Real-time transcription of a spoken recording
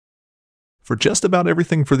for just about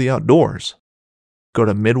everything for the outdoors. Go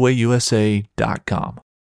to midwayusa.com.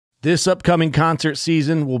 This upcoming concert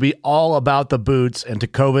season will be all about the boots, and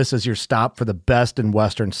Tecovas is your stop for the best in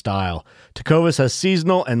Western style. Tecovas has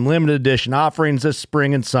seasonal and limited edition offerings this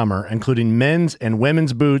spring and summer, including men's and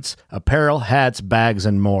women's boots, apparel, hats, bags,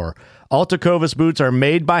 and more. All Tecovas boots are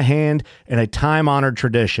made by hand in a time-honored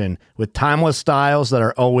tradition with timeless styles that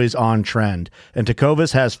are always on trend. And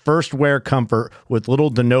Tecovas has first wear comfort with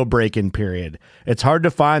little to no break-in period. It's hard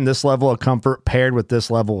to find this level of comfort paired with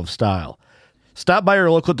this level of style. Stop by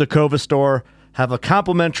your local Tecovas store, have a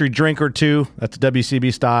complimentary drink or two, that's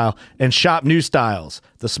WCB style, and shop new styles.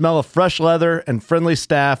 The smell of fresh leather and friendly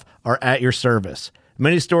staff are at your service.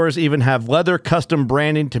 Many stores even have leather custom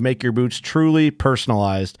branding to make your boots truly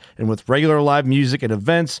personalized. And with regular live music and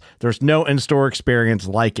events, there's no in-store experience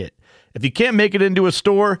like it. If you can't make it into a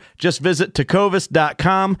store, just visit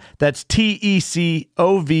tecovas.com. That's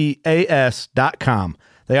TECOVAS.com.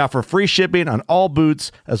 They offer free shipping on all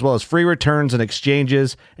boots, as well as free returns and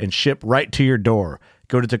exchanges, and ship right to your door.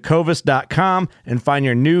 Go to tecovas.com and find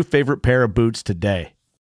your new favorite pair of boots today.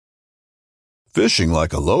 Fishing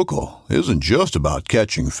like a local isn't just about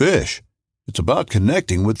catching fish. It's about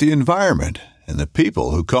connecting with the environment and the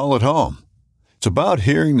people who call it home. It's about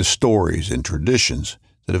hearing the stories and traditions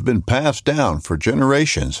that have been passed down for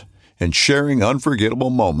generations and sharing unforgettable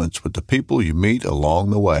moments with the people you meet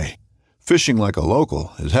along the way. Fishing like a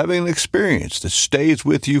local is having an experience that stays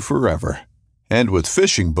with you forever. And with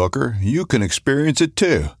Fishing Booker, you can experience it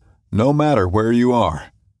too, no matter where you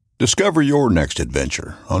are. Discover your next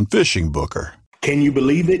adventure on Fishing Booker. Can you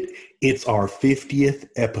believe it? It's our 50th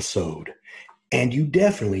episode, and you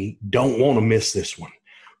definitely don't want to miss this one.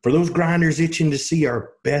 For those grinders itching to see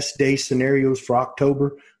our best day scenarios for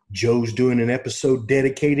October, Joe's doing an episode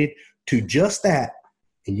dedicated to just that,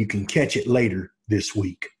 and you can catch it later this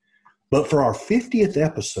week. But for our 50th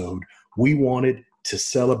episode, we wanted to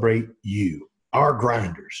celebrate you, our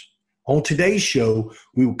grinders. On today's show,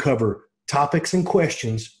 we will cover topics and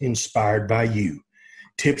questions inspired by you,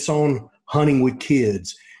 tips on hunting with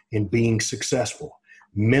kids and being successful,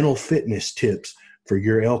 mental fitness tips for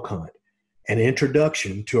your elk hunt, an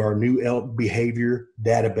introduction to our new elk behavior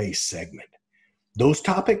database segment. Those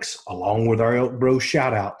topics, along with our Elk Bros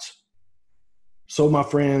shout-outs. So, my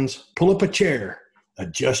friends, pull up a chair,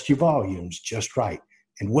 adjust your volumes just right,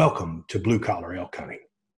 and welcome to Blue Collar Elk Hunting.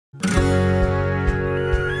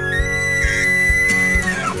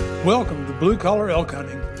 Welcome to Blue Collar Elk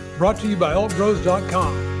Hunting, brought to you by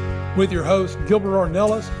ElkBros.com, with your host Gilbert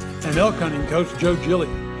Ornelas and elk hunting coach Joe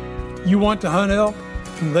Gilliam. You want to hunt elk,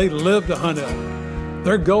 and they live to hunt elk.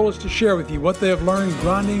 Their goal is to share with you what they have learned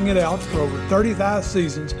grinding it out for over 35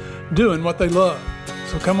 seasons, doing what they love.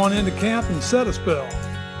 So come on into camp and set a spell.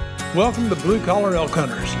 Welcome to Blue Collar Elk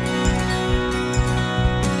Hunters.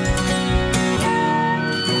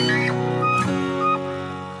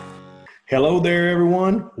 Hello there,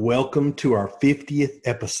 everyone. Welcome to our 50th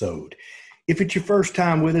episode. If it's your first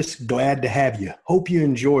time with us, glad to have you. Hope you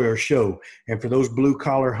enjoy our show. And for those blue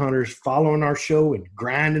collar hunters following our show and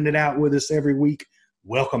grinding it out with us every week,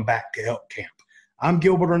 welcome back to Elk Camp. I'm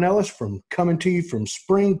Gilbert Ornelas coming to you from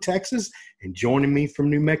Spring, Texas, and joining me from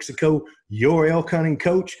New Mexico, your elk hunting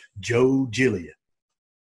coach, Joe Gilliam.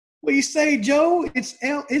 What do you say, Joe?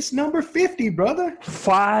 It's number 50, brother.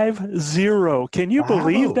 50. Can you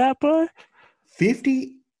believe that, bud?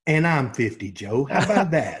 50, and I'm 50, Joe. How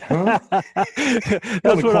about that, huh?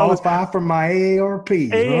 That's what qualify for my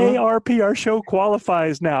AARP. AARP, huh? Our show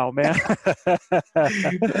qualifies now, man.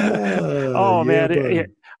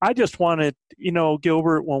 Man. I just wanted,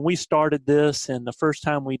 Gilbert, when we started this and the first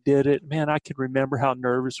time we did it, man, I could remember how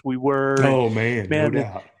nervous we were. Oh, man, no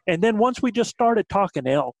doubt. And then once we just started talking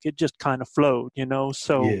elk, it just kind of flowed,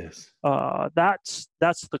 So yes. That's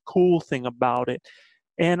the cool thing about it.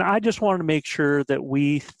 And I just wanted to make sure that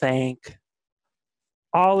we thank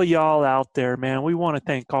all of y'all out there, man. We want to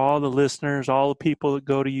thank all the listeners, all the people that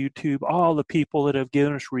go to YouTube, all the people that have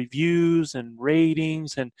given us reviews and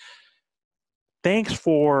ratings, and thanks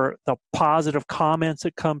for the positive comments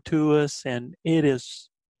that come to us. And it is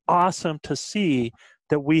awesome to see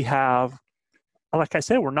that we have, like I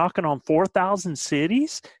said, we're knocking on 4,000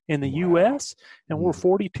 cities in the U.S., and we're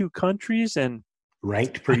 42 countries and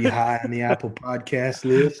ranked pretty high on the Apple Podcast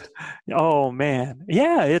list. Oh, man.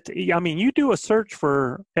 Yeah. You do a search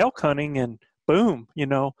for elk hunting and boom,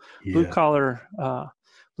 blue collar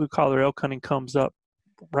elk hunting comes up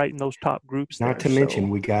right in those top groups. Not to mention,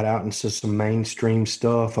 we got out into some mainstream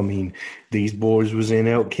stuff. I mean, these boys was in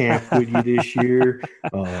Elk Camp with you this year.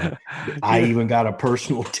 I even got a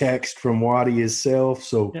personal text from Waddy himself.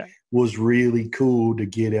 So was really cool to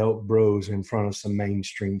get Elk Bros in front of some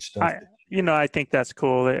mainstream stuff. I think that's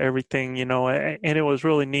cool. Everything, and it was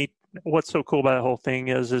really neat. What's so cool about the whole thing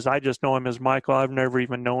is I just know him as Michael. I've never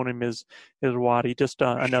even known him as Waddy. Just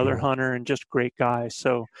another hunter and just great guy.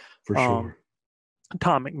 So for sure.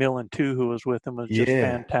 Tom McMillan too, who was with him, was just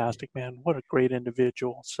fantastic, man. What a great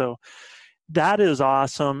individual. So that is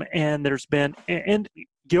awesome. And there's been, and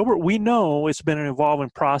Gilbert, we know it's been an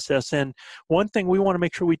evolving process. And one thing we want to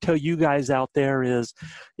make sure we tell you guys out there is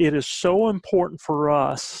it is so important for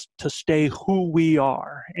us to stay who we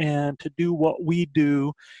are and to do what we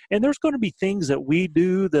do. And there's going to be things that we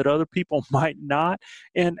do that other people might not,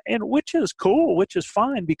 and which is cool, which is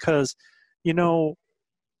fine, because,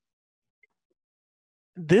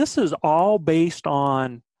 this is all based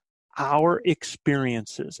on our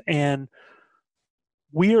experiences, and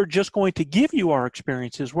we are just going to give you our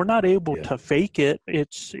experiences. We're not able to fake it.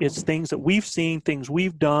 It's things that we've seen, things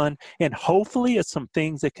we've done, and hopefully it's some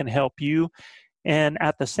things that can help you. And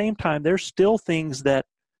at the same time, there's still things that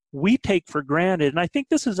we take for granted. And I think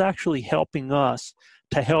this is actually helping us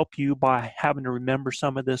to help you by having to remember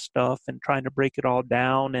some of this stuff and trying to break it all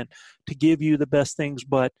down and to give you the best things.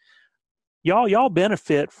 But y'all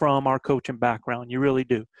benefit from our coaching background. You really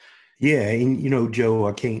do. Yeah. And, Joe,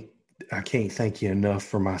 I can't thank you enough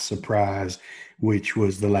for my surprise, which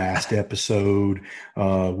was the last episode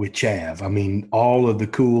with Chav. I mean, all of the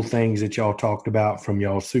cool things that y'all talked about, from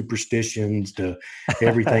y'all superstitions to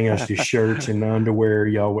everything else, to shirts and underwear.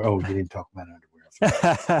 Y'all were, you didn't talk about underwear.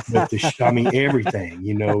 But everything,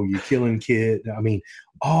 you killing kid. I mean,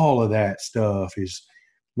 all of that stuff is,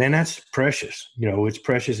 man, that's precious. It's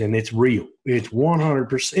precious and it's real. It's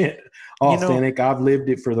 100% authentic. I've lived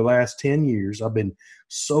it for the last 10 years. I've been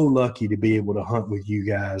so lucky to be able to hunt with you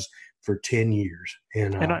guys for 10 years.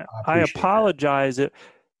 And I apologize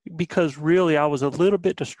because really I was a little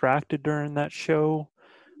bit distracted during that show.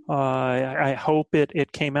 I hope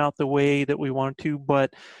it came out the way that we wanted to,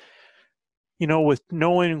 but with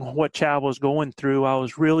knowing what Chav was going through, I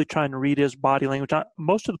was really trying to read his body language.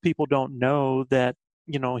 Most of the people don't know that,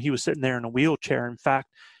 he was sitting there in a wheelchair. In fact,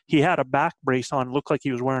 he had a back brace on, looked like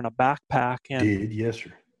he was wearing a backpack. And yes,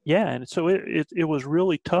 sir. Yeah, and so it was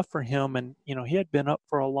really tough for him, and he had been up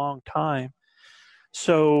for a long time.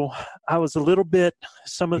 So I was a little bit,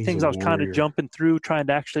 some of the things I was kind of jumping through, trying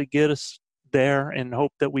to actually get us there and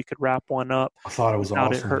hope that we could wrap one up. I thought it was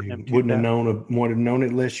awesome. Wouldn't have known it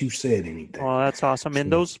unless you said anything. Well, that's awesome.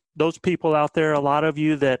 And those people out there, a lot of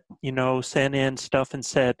you that sent in stuff and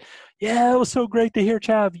said, "Yeah, it was so great to hear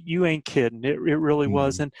Chav." You ain't kidding. It really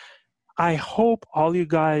was. And I hope all you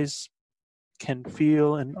guys can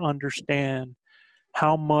feel and understand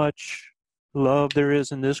how much love there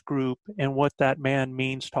is in this group and what that man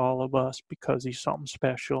means to all of us, because he's something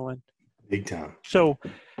special and big time. So,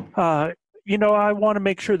 I want to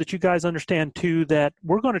make sure that you guys understand too that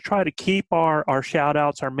we're going to try to keep our shout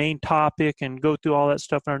outs, our main topic, and go through all that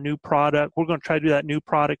stuff in our new product. We're going to try to do that new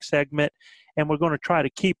product segment, and we're going to try to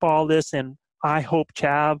keep all this. And I hope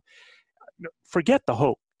forget the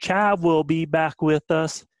hope. Chav will be back with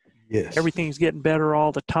us. Yes. Everything's getting better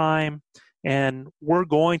all the time. And we're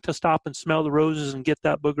going to stop and smell the roses and get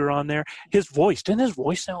that booger on there. Didn't his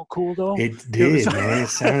voice sound cool though? It did, man. It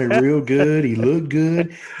sounded real good. He looked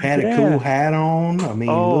good. Had a cool hat on. I mean,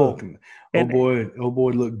 look, boy,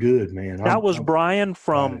 looked good, man. That was Brian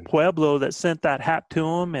from Pueblo that sent that hat to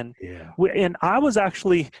him, and I was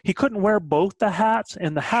actually, he couldn't wear both the hats,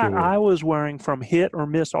 and the hat I was wearing from Hit or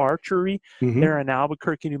Miss Archery there in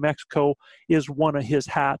Albuquerque, New Mexico, is one of his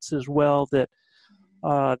hats as well that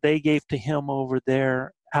they gave to him over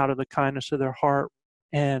there out of the kindness of their heart,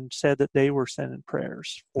 and said that they were sending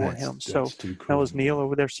prayers for him. So cool. That was Neil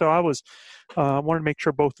over there. So I wanted to make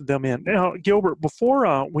sure both of them in. Now, Gilbert,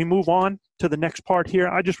 before we move on to the next part here,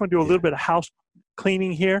 I just want to do a little bit of house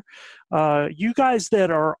cleaning here. You guys that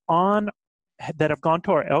have gone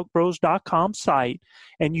to our elkbros.com site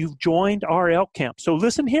and you've joined our elk camp. So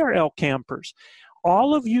listen here, elk campers.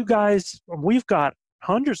 All of you guys, we've got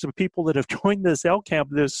hundreds of people that have joined this elk camp.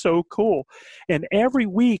 That is so cool. And every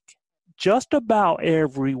week, just about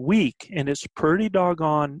every week, and it's pretty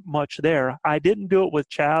doggone much there. I didn't do it with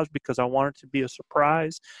Chaz because I wanted it to be a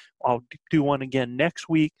surprise. I'll do one again next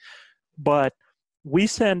week. But we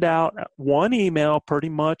send out one email pretty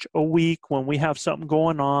much a week when we have something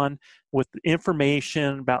going on with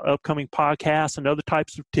information about upcoming podcasts and other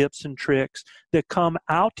types of tips and tricks that come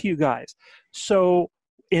out to you guys. So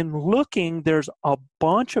in looking, there's a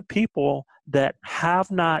bunch of people that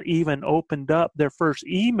have not even opened up their first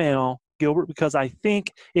email Gilbert, because I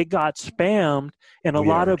think it got spammed, and a We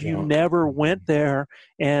lot are of you junk. never went there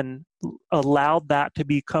and allowed that to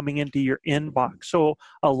be coming into your inbox. So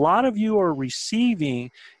a lot of you are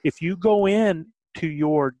receiving, if you go in to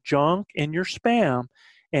your junk and your spam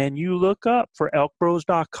and you look up for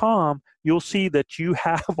elkbros.com, you'll see that you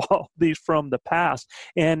have all these from the past.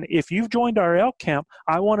 And if you've joined our elk camp,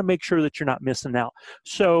 I want to make sure that you're not missing out.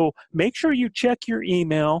 So make sure you check your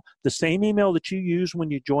email, the same email that you use when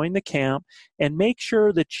you join the camp, and make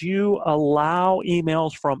sure that you allow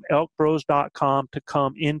emails from elkbros.com to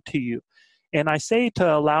come into you. And I say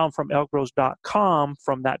to allow them from elkbros.com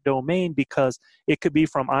from that domain because it could be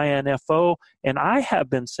from INFO, and I have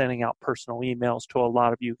been sending out personal emails to a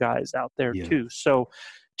lot of you guys out there too. So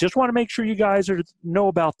just want to make sure you guys know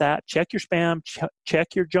about that. Check your spam,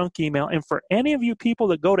 check your junk email. And for any of you people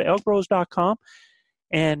that go to elkbros.com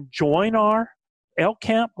and join our elk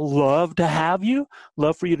camp, love to have you.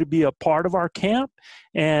 Love for you to be a part of our camp.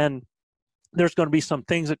 And there's going to be some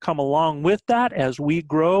things that come along with that as we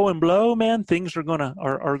grow and blow, man. Things are going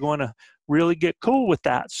to really get cool with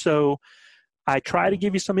that. So I try to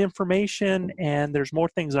give you some information, and there's more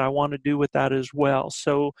things I want to do with that as well.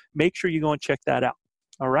 So make sure you go and check that out.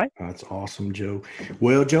 All right. That's awesome, Joe.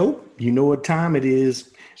 Well, Joe, you know what time it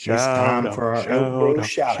is. It's time for our Elk Bros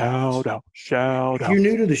shout-outs. If you're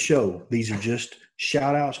new to the show, these are just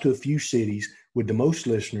shout-outs to a few cities with the most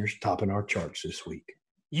listeners topping our charts this week.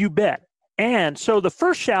 You bet. And so the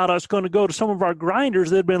first shout-out is going to go to some of our grinders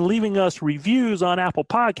that have been leaving us reviews on Apple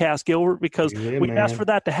Podcasts, Gilbert, because we asked for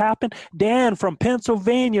that to happen. Dan from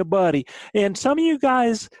Pennsylvania, buddy. And some of you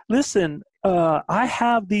guys, listen, I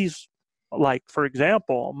have these, like, for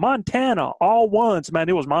example, Montana, all ones. Man,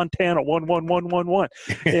 it was Montana 11111.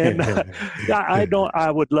 And I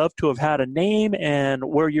would love to have had a name and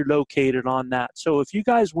where you're located on that. So if you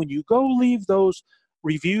guys, when you go leave those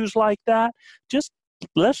reviews like that, just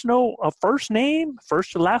let us know a first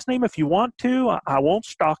to last name if you want to. I won't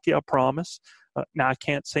stalk you, I promise. Now, I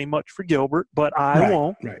can't say much for Gilbert, but I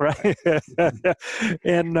won't. Right.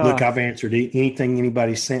 And look, I've answered anything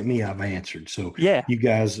anybody sent me. I've answered. So yeah, you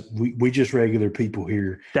guys, we just regular people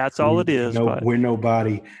here. That's all it is. We're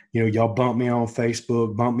nobody. Y'all bump me on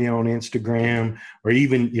Facebook, bump me on Instagram, or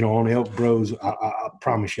even on Elk Bros. I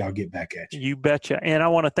promise you, I'll get back at you. You betcha. And I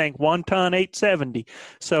want to thank 1 Ton 870.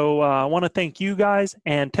 So I want to thank you guys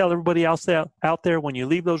and tell everybody else out there when you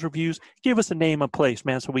leave those reviews, give us a name and place,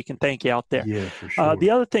 man, so we can thank you out there. Yeah, for sure. The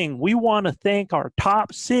other thing, we want to thank our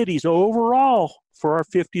top cities overall for our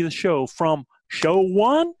 50th show, from show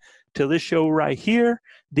 1 to this show right here.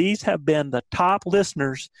 These have been the top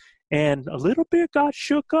listeners, and a little bit got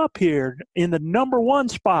shook up here in the number 1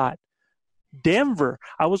 spot. Denver.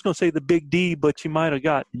 I was going to say the Big D, but you might have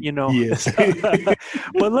got, Yes.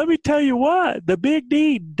 But let me tell you what, the Big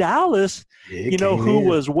D, Dallas, who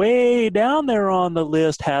was way down there on the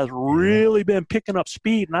list, has really been picking up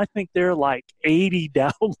speed. And I think they're like 80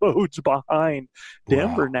 downloads behind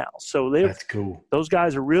Denver now. So that's cool. Those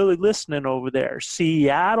guys are really listening over there.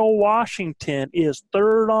 Seattle, Washington is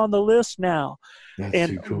 3rd on the list now. That's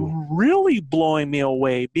too cool. Really blowing me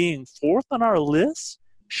away, being 4th on our list,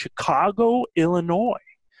 Chicago, Illinois.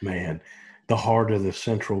 Man, the heart of the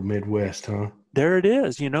central Midwest, huh? There it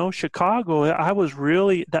is. Chicago. I was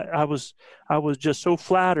just so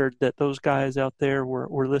flattered that those guys out there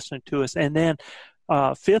were listening to us. And then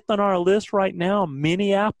 5th on our list right now,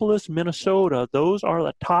 Minneapolis, Minnesota. Those are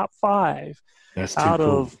the top 5 out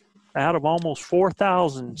of almost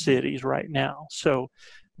 4,000 cities right now. So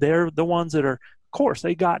they're the ones that are. Of course,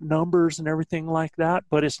 they got numbers and everything like that,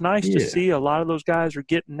 but it's nice to see a lot of those guys are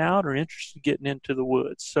getting out or interested in getting into the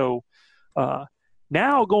woods. So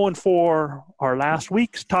now going for our last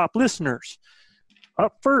week's top listeners.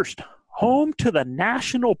 Up first, home to the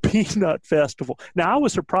National Peanut Festival. Now, I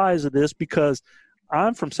was surprised at this because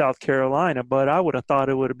I'm from South Carolina, but I would have thought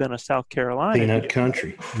it would have been a South Carolina. Peanut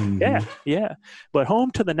country. Mm-hmm. Yeah. But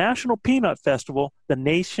home to the National Peanut Festival, the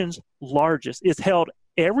nation's largest. It's held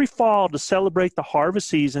every fall to celebrate the harvest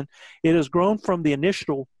season. It has grown from the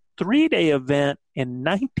initial 3-day event in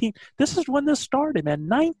this is when this started, man,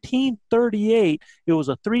 1938. It was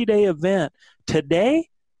a 3-day event. Today,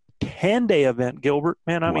 10-day event, Gilbert.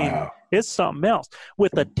 Man, I mean, it's something else.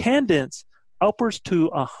 With attendance upwards to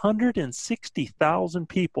 160,000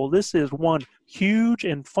 people. This is one huge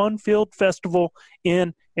and fun-filled festival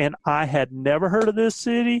and I had never heard of this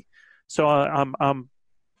city, so I'm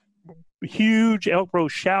huge Elk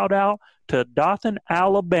Bros shout out to Dothan,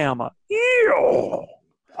 Alabama. Yeah.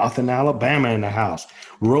 Dothan, Alabama in the house.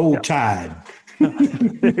 Roll Tide.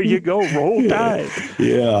 There you go. Roll Tide.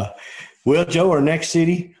 Yeah. Well, Joe, our next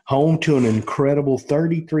city, home to an incredible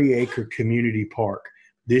 33-acre community park.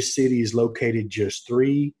 This city is located just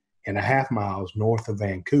 3.5 miles north of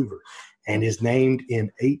Vancouver and is named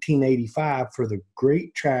in 1885 for the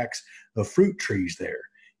great tracts of fruit trees there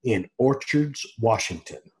in Orchards,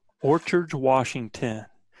 Washington. Orchards, Washington.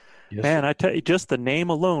 Yes, Man, sir. I tell you, just the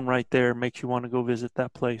name alone right there makes you want to go visit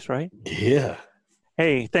that place, right? Yeah.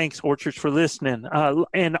 Hey, thanks, Orchards, for listening.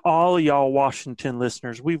 And all of y'all Washington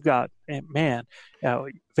listeners, we've got,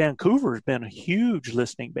 Vancouver's been a huge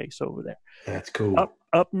listening base over there. That's cool.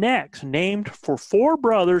 Up next, named for 4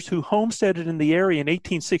 brothers who homesteaded in the area in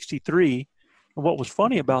 1863. And what was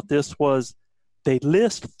funny about this was they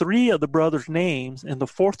list 3 of the brothers' names, and the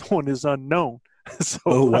 4th one is unknown. So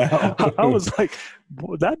Oh, wow. I was like,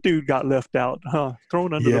 that dude got left out,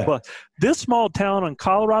 thrown under the bus. This small town on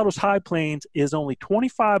Colorado's high plains is only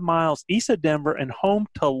 25 miles east of Denver and home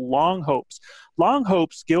to Longhopes.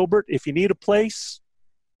 Longhopes, Gilbert, if you need a place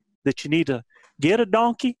that you need to get a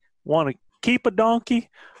donkey, want to keep a donkey,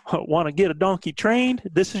 want to get a donkey trained,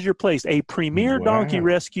 this is your place. A premier donkey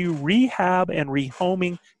rescue, rehab, and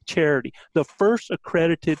rehoming charity. The first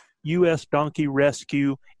accredited U.S. donkey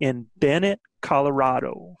rescue in Bennett,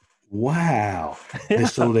 Colorado. Wow. And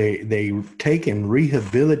so they take and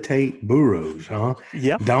rehabilitate burros, huh?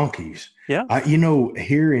 Yeah. Donkeys. Yeah.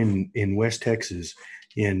 Here in West Texas,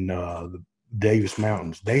 in the Davis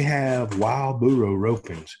Mountains, they have wild burro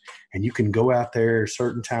ropings, and you can go out there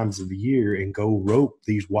certain times of the year and go rope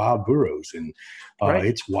these wild burros, and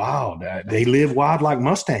it's wild. They live wild like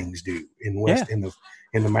Mustangs do in the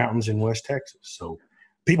mountains in West Texas. So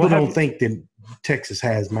people don't think that Texas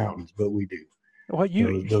has mountains, but we do. Well,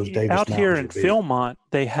 those Davis out here in Mountains are big. Philmont,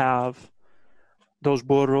 they have those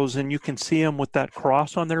burros, and you can see them with that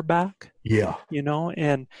cross on their back. Yeah.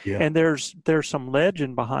 And there's some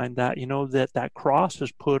legend behind that. That cross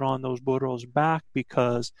is put on those burros' back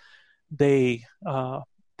because they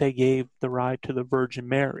gave the ride to the Virgin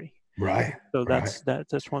Mary. Right. So that's one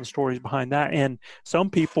of the stories behind that. And some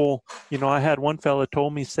people, I had one fella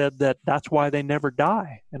told me, said that's why they never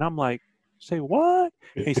die. And I'm like, say what?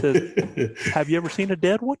 He says, have you ever seen a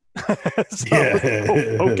dead one?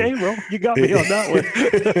 Okay, well, you got me on that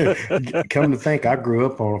one. Come to think, I grew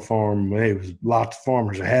up on a farm. It was lots of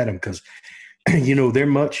farmers that had them because,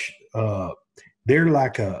 they're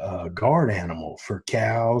like a guard animal for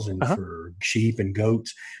cows and for sheep and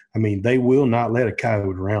goats. I mean, they will not let a cow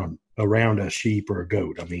around a sheep or a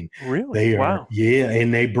goat. I mean, really? they are, wow.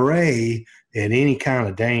 And they bray at any kind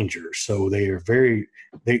of danger. So they are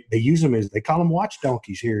they use them they call them watch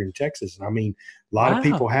donkeys here in Texas. And I mean, a lot of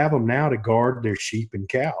people have them now to guard their sheep and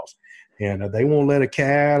cows. And they won't let a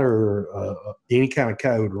cat or any kind of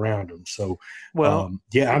cow around them. So,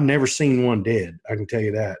 I've never seen one dead. I can tell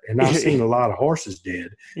you that. And I've seen a lot of horses dead.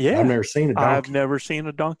 Yeah. I've never seen a donkey. I've never seen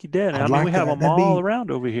a donkey dead. We have them all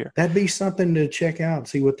around over here. That'd be something to check out,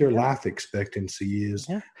 see what their life expectancy is.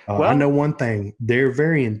 Yeah. I know one thing. They're a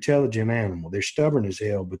very intelligent animal. They're stubborn as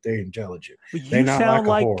hell, but they're intelligent. They're not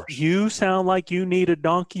like a horse. You sound like you need a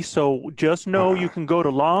donkey, so just know you can go to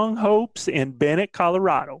Longhopes in Bennett,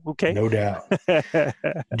 Colorado, okay? No doubt.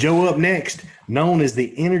 Joe, up next, known as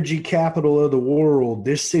the energy capital of the world,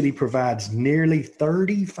 this city provides nearly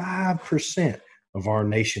 35% of our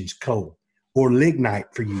nation's coal, or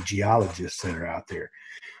lignite for you geologists that are out there.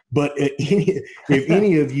 But if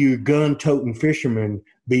any of you gun-toting fishermen,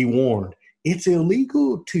 be warned, it's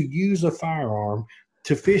illegal to use a firearm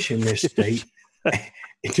to fish in this state.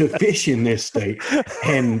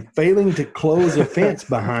 And failing to close a fence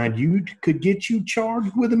behind you could get you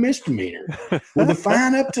charged with a misdemeanor with a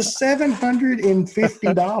fine up to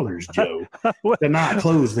 $750, Joe, to not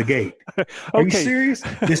close the gate. Are you serious?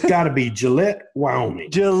 This got to be Gillette,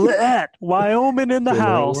 Wyoming. Gillette, Wyoming in the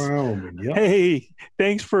house. Wyoming, yep. Hey,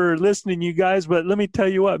 thanks for listening, you guys. But let me tell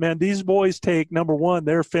you what, man, these boys take, number one,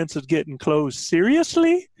 their fence is getting closed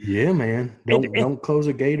seriously. Yeah, man. Don't close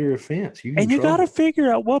a gate or a fence. You got to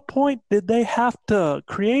figure at what point did they have to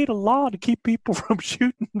create a law to keep people from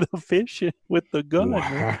shooting the fish with the gun? Well,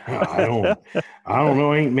 I don't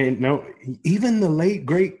know. No. Even the late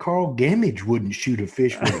great Carl Gamage wouldn't shoot a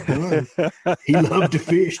fish with a gun. He loved to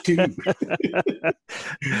fish too.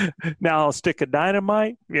 Now I'll stick a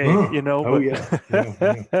dynamite,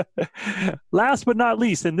 Last but not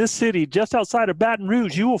least, in this city, just outside of Baton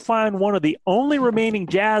Rouge, you will find one of the only remaining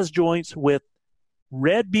jazz joints with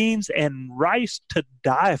red beans and rice to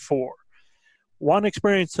die for. Want to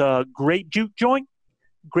experience a great juke joint,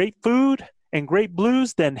 great food, and great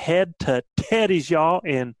blues? Then head to Teddy's, y'all,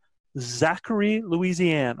 in Zachary,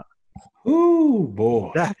 Louisiana. Ooh,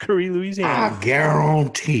 boy. Zachary, Louisiana. I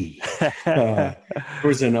guarantee. There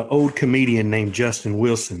was an old comedian named Justin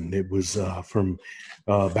Wilson that was from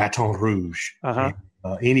Baton Rouge. Uh-huh.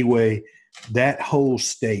 Anyway, that whole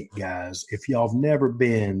state, guys, if y'all have never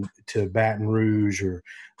been to Baton Rouge or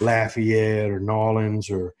Lafayette or New Orleans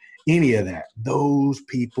or any of that, those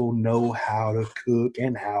people know how to cook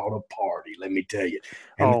and how to party, let me tell you.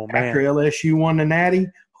 And after LSU won the Natty,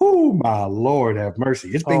 oh, my Lord, have mercy.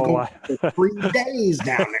 It's been going for 3 days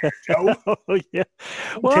down there, Joe. Oh, yeah.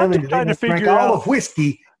 Well, I'm just trying to figure out all the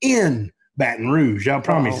whiskey in Baton Rouge. I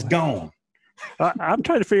promise it's gone. I'm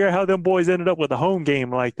trying to figure out how them boys ended up with a home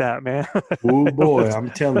game like that, man. Oh, boy,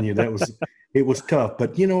 I'm telling you, it was tough.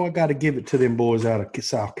 But, you know, I got to give it to them boys out of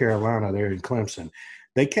South Carolina there in Clemson.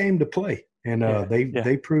 They came to play, and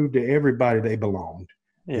they proved to everybody they belonged.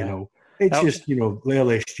 Yeah. You know, it's just, you know,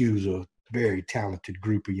 LSU's a very talented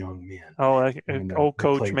group of young men. Oh, old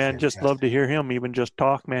coach, man, just love to hear him even just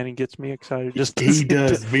talk, man. He gets me excited. He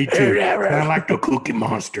does, me too. I like the Cookie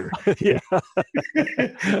Monster. Yeah.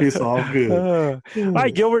 It's all good. All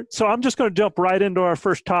right, Gilbert. So I'm just going to jump right into our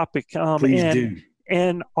first topic. Please do.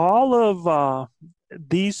 And all of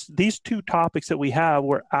these two topics that we have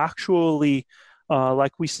were actually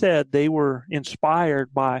like we said, they were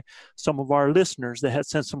inspired by some of our listeners that had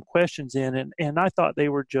sent some questions in, and I thought they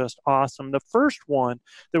were just awesome. The first one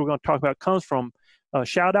that we're going to talk about comes from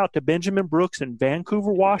shout out to Benjamin Brooks in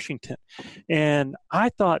Vancouver, Washington. And I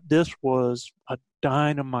thought this was a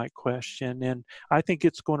dynamite question, and I think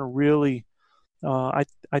it's going to really I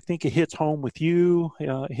think it hits home with you.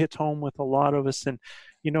 It hits home with a lot of us. And,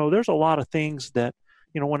 you know, there's a lot of things that,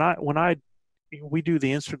 you know, we do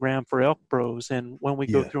the Instagram for Elk Bros, and when we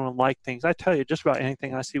go through and like things, I tell you, just about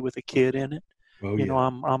anything I see with a kid in it, you know,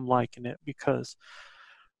 I'm liking it, because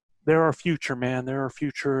they're our future, man. They're our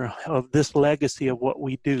future of this legacy of what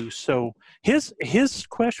we do. So his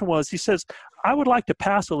question was, he says, I would like to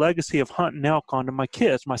pass a legacy of hunting elk on to my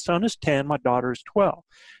kids. My son is 10, my daughter is 12.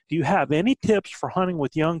 Do you have any tips for hunting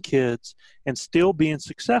with young kids and still being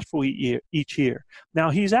successful each year?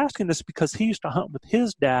 Now, he's asking this because he used to hunt with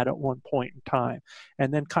his dad at one point in time,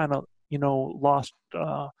 and then kind of, you know, lost,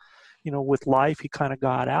 you know, with life, he kind of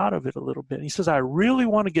got out of it a little bit. He says, I really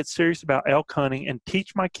want to get serious about elk hunting and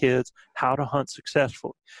teach my kids how to hunt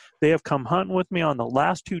successfully. They have come hunting with me on the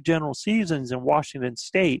last 2 general seasons in Washington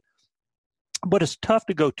State, but it's tough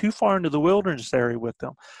to go too far into the wilderness area with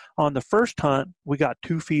them. On the first hunt, we got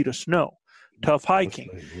 2 feet of snow, tough hiking.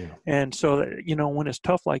 And so, you know, when it's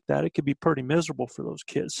tough like that, it could be pretty miserable for those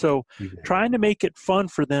kids. So trying to make it fun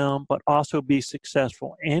for them, but also be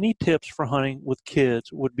successful. Any tips for hunting with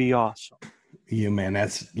kids would be awesome. Yeah, man,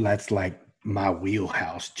 that's like my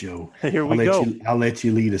wheelhouse, Joe. Here we go. I'll let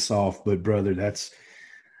you lead us off, but brother,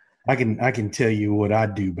 I can tell you what I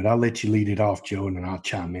do, but I'll let you lead it off, Joe, and then I'll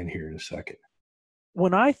chime in here in a second.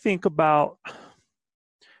 When I think about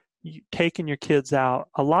taking your kids out,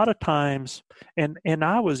 a lot of times, and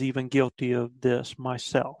I was even guilty of this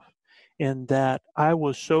myself, in that I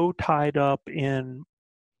was so tied up in,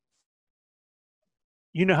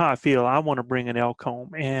 you know how I feel, I want to bring an elk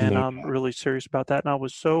home, and I'm really serious about that. And I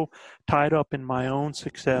was so tied up in my own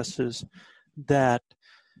successes that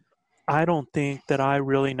I don't think that I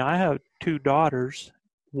have 2 daughters.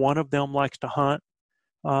 One of them likes to hunt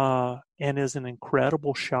and is an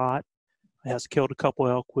incredible shot, has killed a couple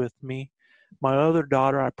elk with me. My other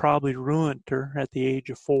daughter, I probably ruined her at the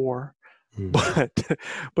age of 4,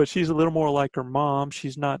 but she's a little more like her mom.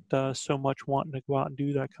 She's not so much wanting to go out and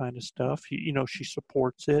do that kind of stuff. You know, she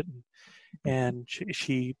supports it, and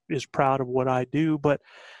she is proud of what I do. But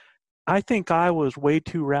I think I was way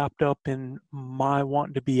too wrapped up in my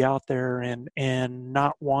wanting to be out there and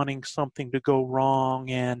not wanting something to go wrong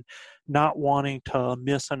and not wanting to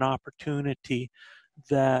miss an opportunity,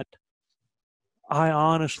 that I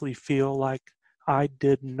honestly feel like I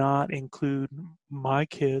did not include my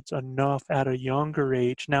kids enough at a younger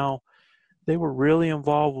age. Now, they were really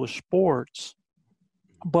involved with sports,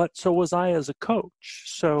 but so was I as a coach.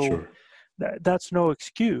 So that's no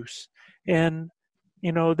excuse. And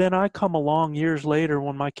you know, then I come along years later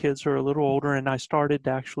when my kids are a little older, and I started to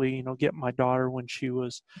actually, you know, get my daughter when she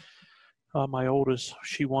was my oldest.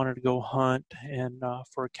 She wanted to go hunt and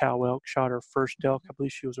for a cow elk, shot her first elk. I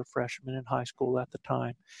believe she was a freshman in high school at the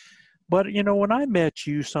time. But, you know, when I met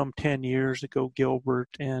you some 10 years ago, Gilbert,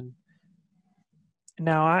 and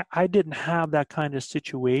now I didn't have that kind of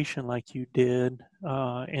situation like you did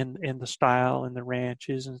in the style and the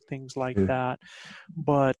ranches and things like that.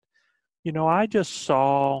 But you know, I just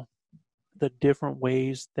saw the different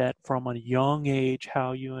ways that from a young age,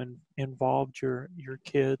 how you involved your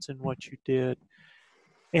kids in what you did.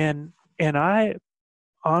 And I,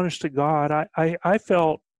 honest to God, I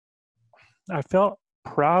felt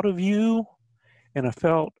proud of you, and I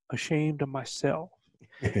felt ashamed of myself.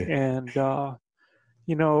 And,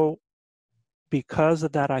 because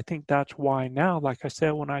of that, I think that's why now, like I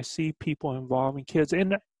said, when I see people involving kids,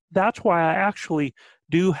 and that's why I actually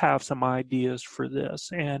do have some ideas for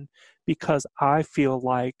this. And because I feel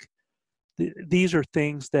like these are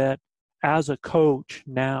things that, as a coach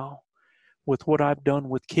now, with what I've done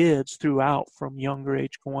with kids throughout from younger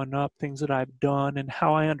age going up, things that I've done and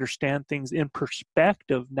how I understand things in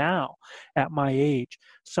perspective now at my age,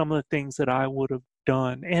 some of the things that I would have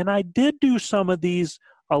done. And I did do some of these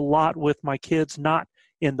a lot with my kids, not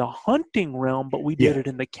in the hunting realm, but we did it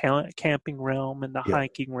in the camping realm and the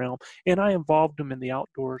hiking realm. And I involved them in the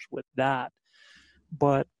outdoors with that.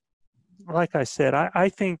 But like I said, I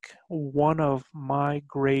think one of my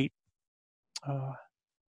great,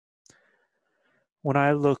 when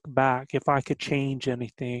I look back, if I could change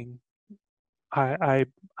anything, I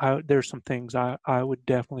there's some things I would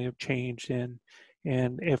definitely have changed in.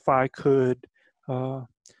 And if I could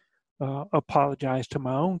apologize to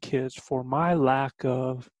my own kids for my lack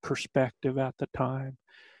of perspective at the time,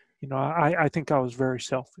 I think I was very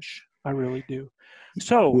selfish. I really do.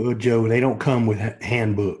 So, well, Joe, they don't come with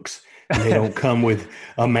handbooks. And they don't come with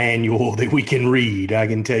a manual that we can read. I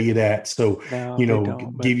can tell you that. So,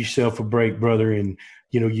 no, give yourself a break, brother. And,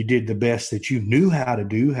 you did the best that you knew how to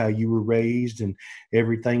do, how you were raised and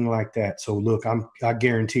everything like that. So look, I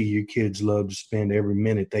guarantee your kids love to spend every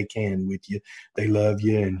minute they can with you. They love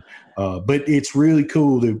you. And, but it's really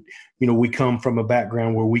cool that, we come from a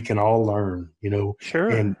background where we can all learn, Sure.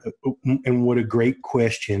 And what a great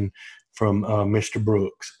question from Mr.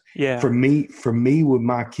 Brooks. Yeah. For me with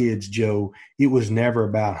my kids, Joe, it was never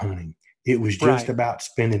about hunting. It was just about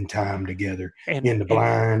spending time together in the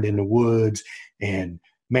blind, in the woods. And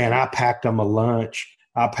man, I packed them a lunch.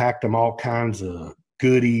 I packed them all kinds of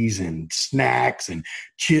goodies and snacks and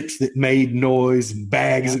chips that made noise and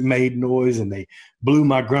bags that made noise. And they blew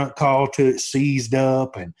my grunt call till it seized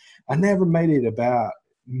up. And I never made it about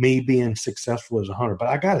me being successful as a hunter. But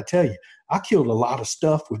I got to tell you, I killed a lot of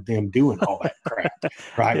stuff with them doing all that crap,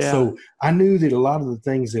 right? Yeah. So I knew that a lot of the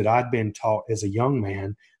things that I'd been taught as a young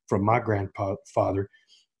man from my grandfather,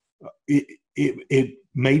 it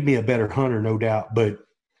made me a better hunter, no doubt, but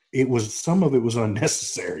some of it was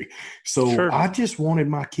unnecessary. So I just wanted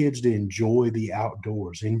my kids to enjoy the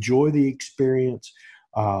outdoors, enjoy the experience.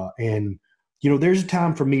 And, there's a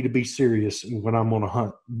time for me to be serious when I'm on a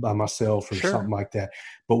hunt by myself or something like that.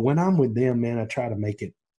 But when I'm with them, man, I try to make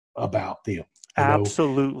it about them.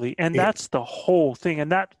 Absolutely. And that's the whole thing.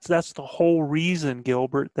 And that's the whole reason,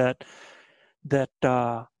 Gilbert, that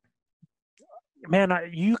man,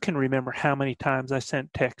 you can remember how many times I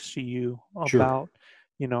sent texts to you about,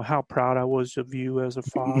 how proud I was of you as a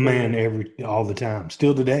father. Man, all the time,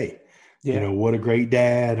 still today. Yeah. What a great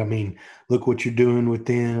dad. I mean, look what you're doing with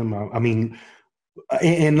them. I mean,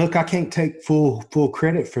 and look, I can't take full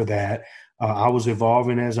credit for that. I was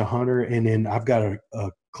evolving as a hunter, and then I've got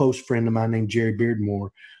a close friend of mine named Jerry Beardmore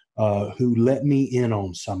who let me in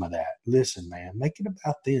on some of that. Listen, man, make it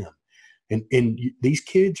about them. And these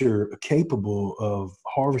kids are capable of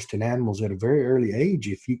harvesting animals at a very early age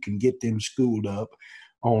if you can get them schooled up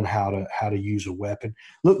on how to use a weapon.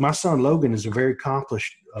 Look, my son Logan is a very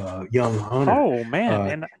accomplished young hunter. Oh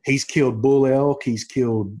man! He's killed bull elk. He's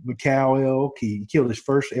killed cow elk. He killed his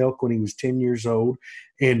first elk when he was 10 years old.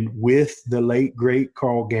 And with the late great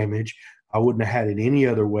Carl Gamage, I wouldn't have had it any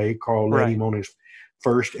other way. Carl led him on his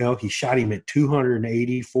first elk. He shot him at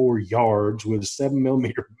 284 yards with a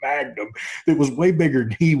 7mm Magnum that was way bigger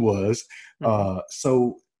than he was.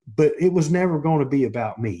 But it was never going to be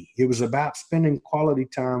about me. It was about spending quality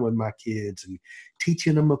time with my kids and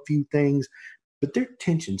teaching them a few things. But their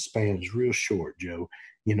attention span is real short, Joe.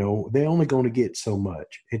 They're only going to get so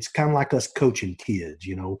much. It's kind of like us coaching kids,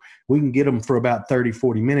 We can get them for about 30,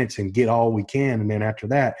 40 minutes and get all we can. And then after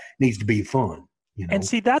that, it needs to be fun. And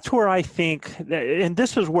see, that's where I think, and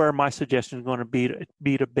this is where my suggestion is going to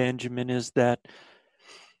be to Benjamin, is that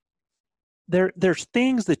there's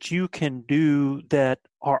things that you can do that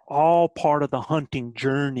are all part of the hunting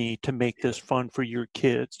journey to make this fun for your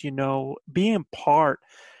kids. Kids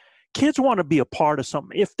want to be a part of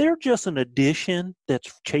something. If they're just an addition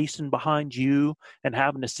that's chasing behind you and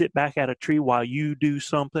having to sit back at a tree while you do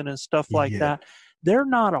something and stuff like that, they're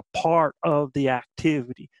not a part of the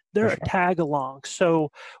activity. They're a tag along.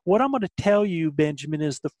 So what I'm going to tell you, Benjamin,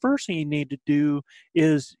 is the first thing you need to do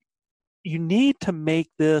is you need to make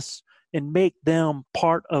this and make them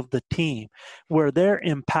part of the team where they're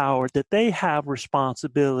empowered, that they have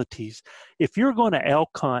responsibilities. If you're going to elk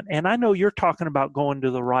hunt, and I know you're talking about going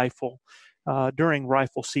to the rifle during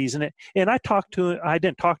rifle season, and I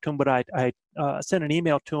didn't talk to him, but I sent an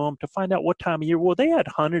email to him to find out what time of year. Well, they had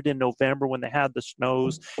hunted in November when they had the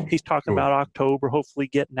snows. He's talking about October, hopefully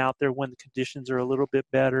getting out there when the conditions are a little bit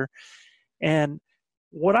better. And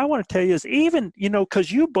what I want to tell you is, even,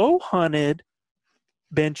 because you bow hunted,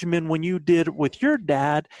 Benjamin, when you did it with your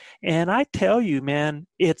dad, and I tell you, man,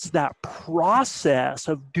 it's that process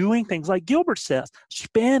of doing things like Gilbert says,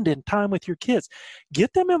 spending time with your kids,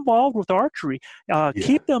 get them involved with archery,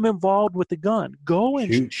 keep them involved with the gun, go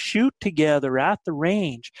and shoot together at the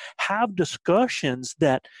range, have discussions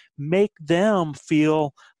that make them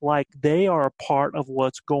feel like they are a part of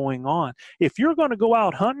what's going on. If you're going to go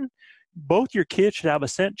out hunting, both your kids should have a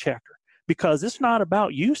scent checker, because it's not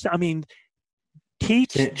about you. I mean,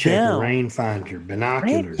 teach them. Rangefinder,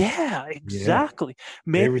 binoculars. Yeah, exactly.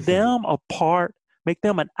 Make them a part, make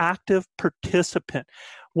them an active participant.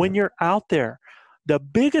 When you're out there, the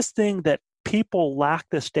biggest thing that people lack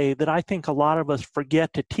this day, that I think a lot of us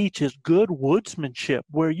forget to teach, is good woodsmanship,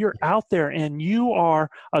 where you're out there and you are,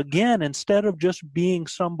 again, instead of just being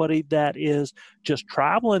somebody that is just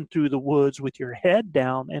traveling through the woods with your head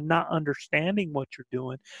down and not understanding what you're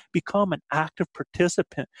doing, become an active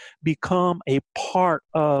participant, become a part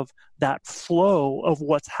of that flow of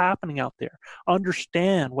what's happening out there.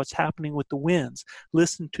 Understand what's happening with the winds,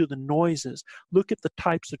 listen to the noises, look at the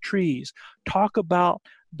types of trees, talk about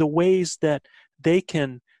the ways that they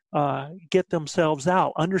can get themselves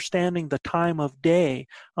out, understanding the time of day,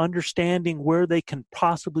 understanding where they can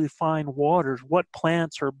possibly find waters, what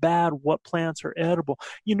plants are bad, what plants are edible.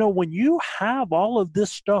 When you have all of this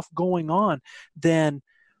stuff going on, then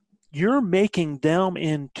you're making them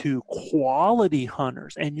into quality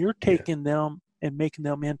hunters, and you're taking them and making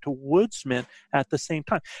them into woodsmen at the same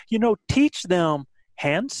time. Teach them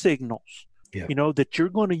hand signals. That you're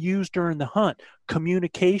going to use during the hunt,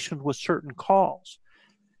 communication with certain calls.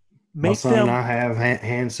 My son and I have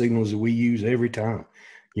hand signals that we use every time.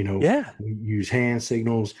 We use hand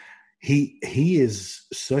signals. He is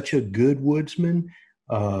such a good woodsman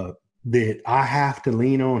that I have to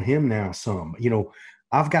lean on him now some.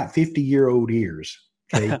 I've got 50-year-old ears.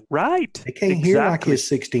 Okay? Right. They can't hear like his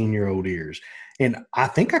 16-year-old ears. And I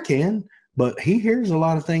think I can. But he hears a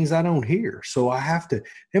lot of things I don't hear. So I have to,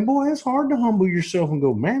 and boy, it's hard to humble yourself and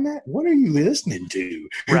go, man, Matt, what are you listening to?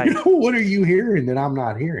 Right. What are you hearing that I'm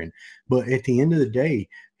not hearing? But at the end of the day,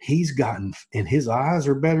 he's gotten, and his eyes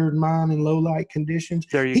are better than mine in low light conditions.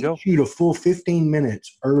 There you go. He can shoot a full 15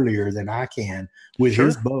 minutes earlier than I can with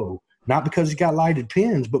his bow. Not because he's got lighted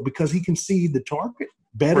pins, but because he can see the target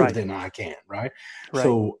better than I can. Right.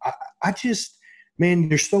 So I just, man,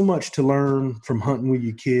 there's so much to learn from hunting with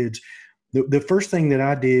your kids. The first thing that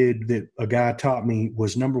I did that a guy taught me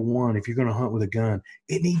was, number one, if you're going to hunt with a gun,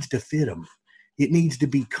 it needs to fit them. It needs to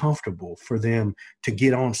be comfortable for them to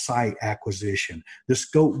get on sight acquisition, the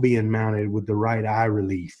scope being mounted with the right eye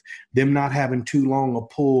relief, them not having too long a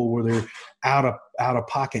pull where they're out of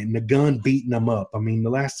pocket and the gun beating them up. I mean, the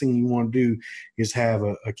last thing you want to do is have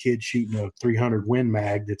a kid shooting a 300 Win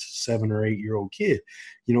Mag that's a 7 or 8 year old kid.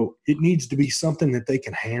 It needs to be something that they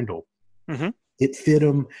can handle. Mm-hmm. It fit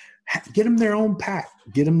them. Get them their own pack.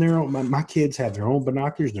 Get them their own. My kids have their own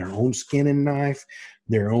binoculars, their own skinning knife,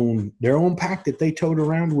 their own pack that they tote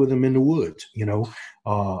around with them in the woods.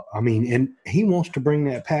 And he wants to bring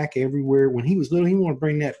that pack everywhere. When he was little, he wanted to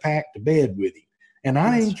bring that pack to bed with him, and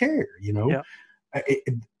I didn't care.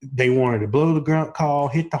 They wanted to blow the grunt call,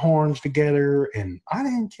 hit the horns together, and I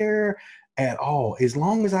didn't care at all. As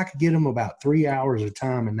long as I could get them about 3 hours of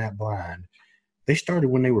time in that blind. They started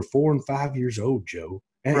when they were 4 and 5 years old, Joe.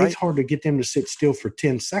 And it's hard to get them to sit still for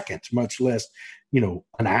 10 seconds, much less, an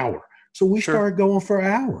hour. So we started going for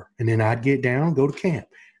an hour, and then I'd get down, go to camp,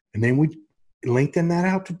 and then we'd lengthen that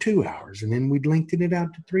out to 2 hours, and then we'd lengthen it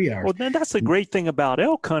out to 3 hours. Well, then that's the great thing about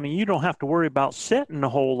elk hunting. You don't have to worry about setting a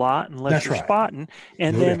whole lot unless you're spotting,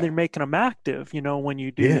 and then they're making them active, when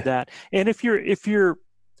you do that. And if you're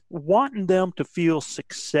wanting them to feel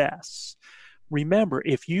success, remember,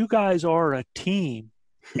 if you guys are a team,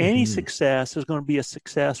 any success is going to be a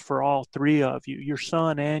success for all three of you, your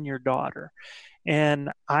son and your daughter.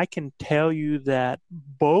 And I can tell you that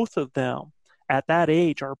both of them at that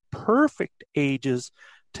age are perfect ages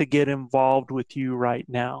to get involved with you right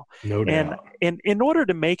now. No doubt. And in order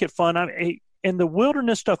to make it fun, and the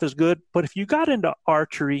wilderness stuff is good, but if you got into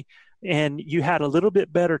archery and you had a little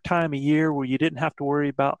bit better time of year where you didn't have to worry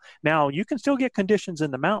about, now you can still get conditions in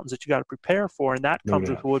the mountains that you got to prepare for, and that comes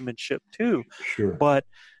with woodmanship too. Sure. But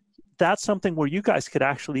that's something where you guys could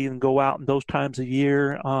actually even go out in those times of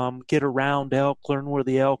year, get around elk, learn where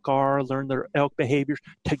the elk are, learn their elk behaviors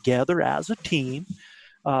together as a team,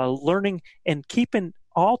 learning and keeping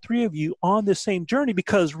all three of you on the same journey,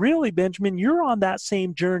 because really, Benjamin, you're on that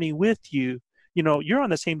same journey with you. You know, you're on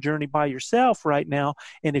the same journey by yourself right now.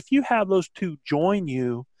 And if you have those two join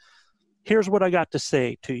you, here's what I got to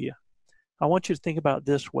say to you. I want you to think about it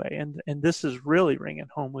this way, and this is really ringing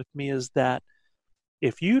home with me, is that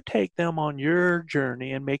if you take them on your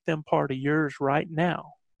journey and make them part of yours right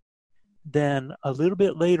now, then a little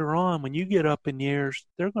bit later on, when you get up in years,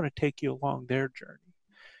 they're going to take you along their journey.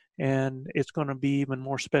 And it's going to be even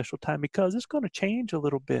more special time because it's going to change a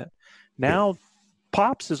little bit. Now,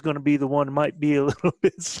 Pops is going to be the one who might be a little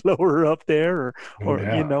bit slower up there, or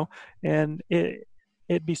you know, and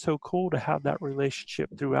it'd be so cool to have that relationship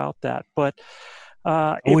throughout that. But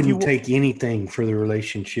I wouldn't take anything for the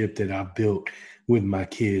relationship that I built with my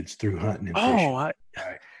kids through hunting and fishing.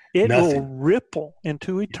 It will ripple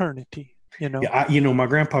into eternity. You know, my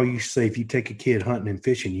grandpa used to say, if you take a kid hunting and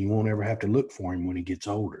fishing, you won't ever have to look for him when he gets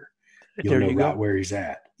older. You'll know right where he's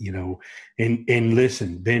at, you know. And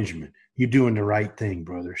listen, Benjamin, you're doing the right thing,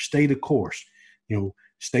 brother. Stay the course,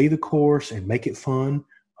 stay the course and make it fun.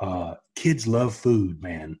 Kids love food,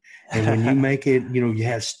 man. And when you make it, you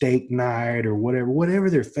have steak night or whatever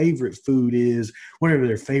their favorite food is, whatever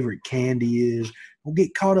their favorite candy is, don't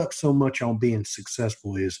get caught up so much on being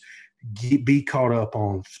successful be caught up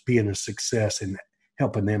on being a success and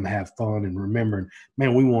helping them have fun and remembering,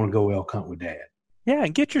 man, we want to go elk hunt with Dad. Yeah,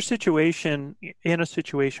 and get your situation in a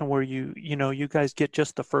situation where you guys get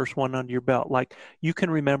just the first one under your belt. Like you can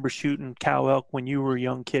remember shooting cow elk when you were a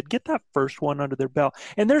young kid. Get that first one under their belt.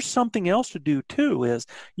 And there's something else to do too, is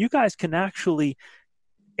you guys can actually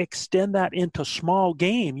extend that into small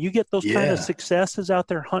game. You get those kind of successes out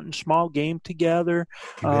there hunting small game together,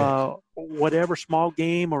 whatever small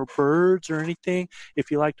game or birds or anything. If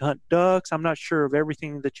you like to hunt ducks, I'm not sure of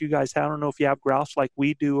everything that you guys have. I don't know if you have grouse like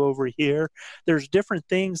we do over here. There's different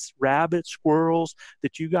things, rabbits, squirrels,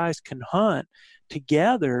 that you guys can hunt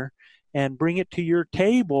together and bring it to your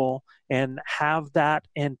table and have that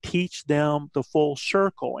and teach them the full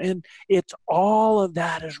circle. And it's all of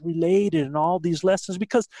that is related in all these lessons,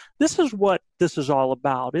 because this is what this is all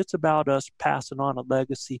about. It's about us passing on a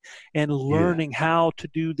legacy and learning how to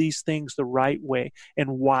do these things the right way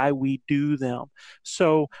and why we do them.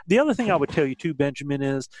 So the other thing I would tell you too, Benjamin,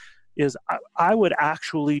 is I would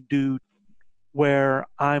actually do where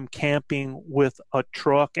I'm camping with a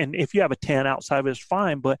truck. And if you have a tent outside of it, it's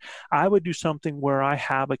fine. But I would do something where I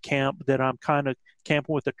have a camp that I'm kind of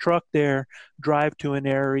camping with a truck there, drive to an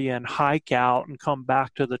area and hike out and come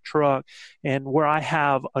back to the truck, and where I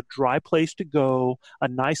have a dry place to go, a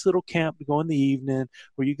nice little camp to go in the evening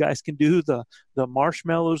where you guys can do the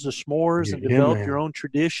marshmallows, the s'mores, and develop your own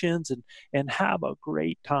traditions and have a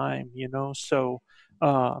great time, So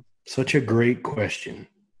such a great question.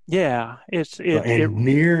 Yeah, it's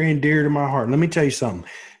near and dear to my heart. Let me tell you something.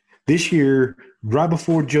 This year, right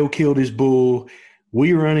before Joe killed his bull,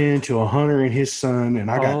 we run into a hunter and his son,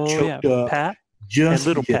 and I got choked up. Pat, just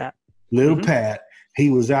little Pat. Little Pat. He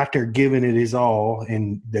was out there giving it his all,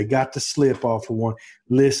 and they got the slip off of one.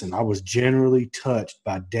 Listen, I was generally touched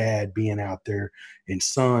by Dad being out there and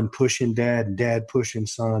son pushing Dad and Dad pushing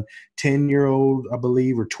son. 10-year-old, I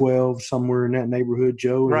believe, or 12, somewhere in that neighborhood,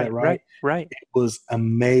 Joe. Is that right? Right. It was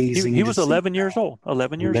amazing. He was 11 years old.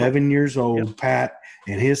 11 years old. Yep. Pat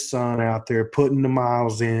and his son out there putting the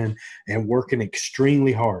miles in and working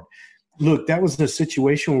extremely hard. Look, that was the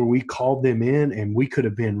situation where we called them in, and we could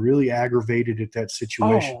have been really aggravated at that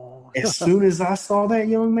situation. As soon as I saw that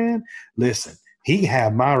young man, listen, he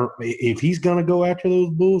had if he's going to go after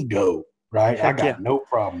those bulls, go. Right? I got no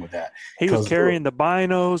problem with that. He was carrying the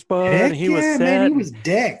binos, bud. He was set. Man, he was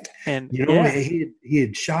decked. And he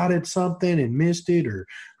had shot at something and missed it or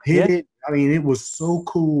hit it. I mean, it was so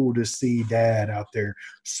cool to see Dad out there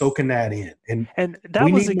soaking that in. And that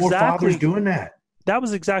we need more fathers doing that. That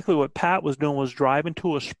was exactly what Pat was doing, was driving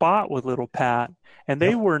to a spot with little Pat, and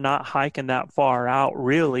they were not hiking that far out,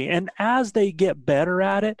 really. And as they get better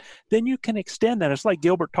at it, then you can extend that. It's like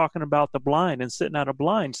Gilbert talking about the blind and sitting at a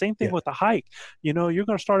blind. Same thing with the hike. You're going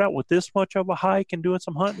to start out with this much of a hike and doing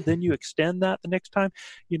some hunting, then you extend that the next time,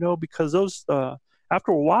 because those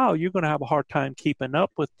after a while, you're going to have a hard time keeping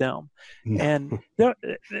up with them. And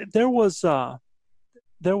there was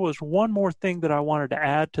one more thing that I wanted to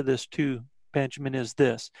add to this too, Benjamin, is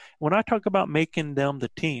this. When I talk about making them the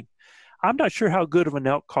team, I'm not sure how good of an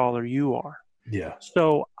elk caller you are. Yeah.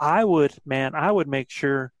 So I would make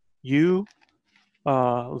sure you,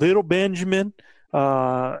 little Benjamin,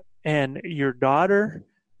 and your daughter,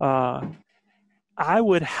 I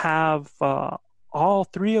would have all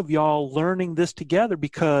three of y'all learning this together,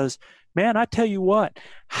 because, man, I tell you what,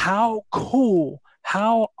 how cool,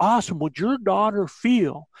 how awesome would your daughter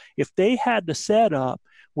feel if they had to set up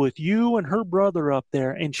with you and her brother up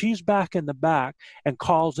there, and she's back in the back and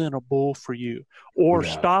calls in a bull for you, or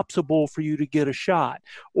stops a bull for you to get a shot,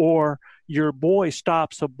 or your boy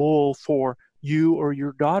stops a bull for you or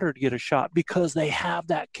your daughter to get a shot, because they have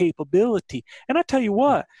that capability. And I tell you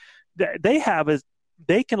what,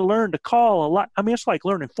 they can learn to call a lot. I mean, it's like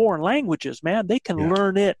learning foreign languages, man. They can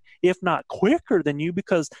learn it, if not quicker than you,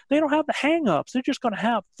 because they don't have the hang-ups. They're just going to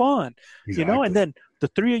have fun, and then the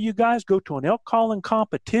three of you guys go to an elk calling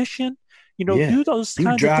competition, do those kinds of things.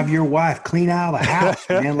 You drive your wife clean out of the house,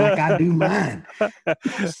 man, like I do mine.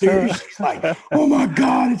 Seriously, it's like, oh my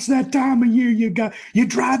God, it's that time of year. You're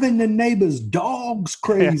driving the neighbor's dogs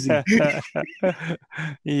crazy.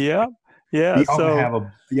 Yeah. Y'all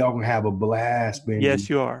gonna have a blast, man. Yes,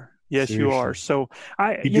 you are. Yes, seriously. You are. So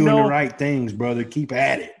you're doing the right things, brother. Keep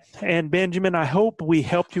at it. And Benjamin, I hope we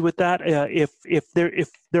helped you with that. If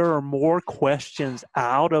there are more questions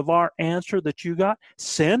out of our answer that you got,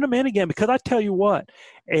 send them in again, because I tell you what,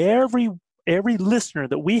 every listener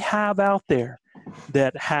that we have out there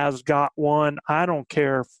that has got one, I don't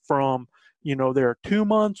care from they're 2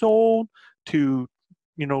 months old to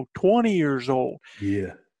 20 years old.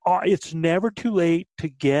 Yeah, it's never too late to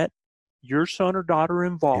get your son or daughter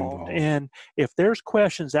involved. And if there's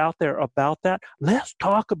questions out there about that, let's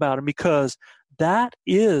talk about them, because that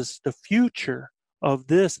is the future of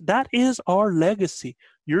this. That is our legacy.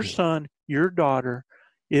 Your son, your daughter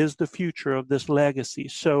is the future of this legacy.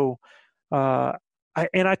 So, I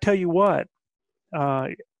tell you what,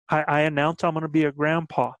 I announced I'm going to be a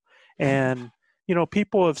grandpa, and,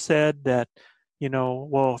 people have said that,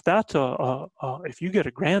 well, if that's if you get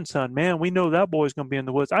a grandson, man, we know that boy's going to be in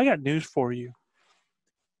the woods. I got news for you.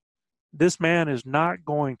 This man is not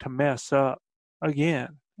going to mess up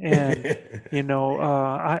again. And,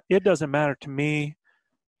 it doesn't matter to me,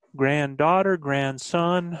 granddaughter,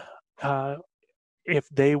 grandson, if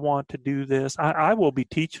they want to do this, I will be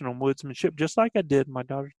teaching them woodsmanship, just like I did my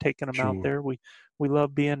daughter, taking them out there. We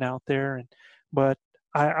love being out there, but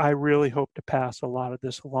I really hope to pass a lot of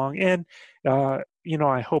this along. And,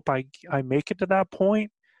 I hope I make it to that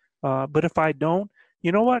point. But if I don't,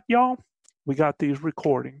 you know what, y'all? We got these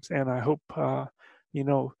recordings, and I hope,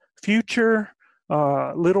 future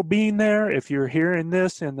little bean there, if you're hearing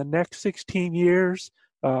this in the next 16 years,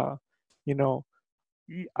 I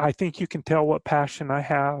think you can tell what passion I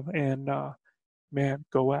have, and, man,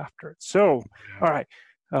 go after it. So, all right.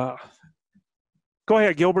 Go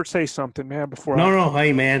ahead, Gilbert, say something, man, before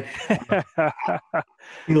hey, man. I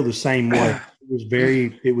feel the same way.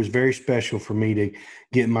 It was very special for me to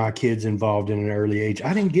get my kids involved in an early age.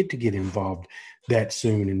 I didn't get to get involved that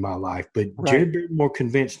soon in my life, but Jared Barrymore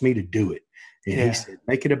convinced me to do it. And he said,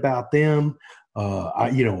 make it about them.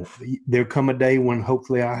 There'll come a day when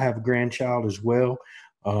hopefully I have a grandchild as well.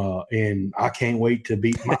 And I can't wait to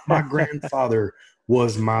be my grandfather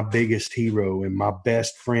was my biggest hero and my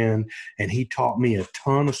best friend. And he taught me a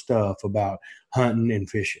ton of stuff about hunting and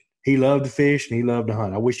fishing. He loved to fish and he loved to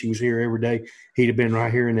hunt. I wish he was here every day. He'd have been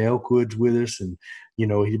right here in the Elkwoods with us. And,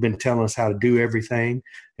 he'd been telling us how to do everything.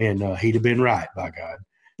 And he'd have been right, by God.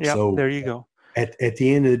 Yeah, so there you go. At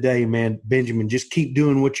the end of the day, man, Benjamin, just keep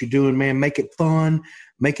doing what you're doing, man. Make it fun.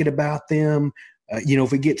 Make it about them.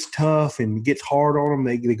 If it gets tough and gets hard on them,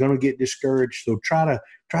 they're going to get discouraged. So try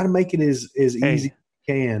to make it as easy as you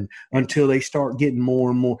can until they start getting more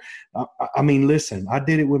and more. I mean, listen, I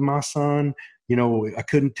did it with my son. I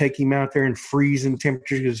couldn't take him out there in freezing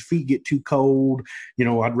temperatures because his feet get too cold.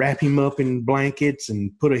 I'd wrap him up in blankets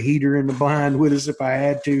and put a heater in the blind with us if I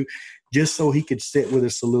had to, just so he could sit with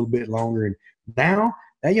us a little bit longer. And now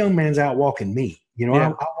that young man's out walking me.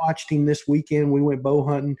 I watched him this weekend. We went bow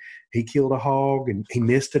hunting. He killed a hog and he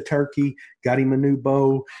missed a turkey, got him a new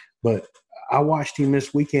bow. But I watched him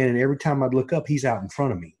this weekend, and every time I'd look up, he's out in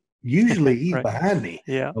front of me. Usually he's behind me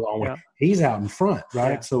a long way. He's out in front,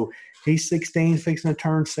 right? Yeah. So he's 16, fixing to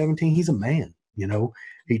turn 17. He's a man,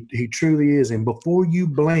 He truly is. And before you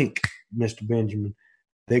blink, Mr. Benjamin,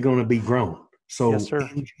 they're going to be grown. So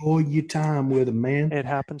enjoy your time with them, man. It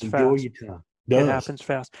happens fast. Enjoy your time. It happens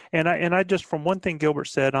fast. And I just, from one thing Gilbert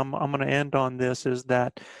said, I'm going to end on this, is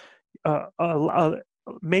that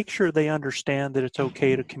make sure they understand that it's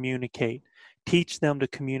okay to communicate. Teach them to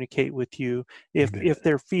communicate with you. If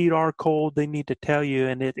their feet are cold, they need to tell you,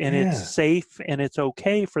 and it's safe and it's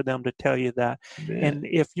okay for them to tell you that. And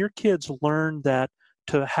if your kids learn that,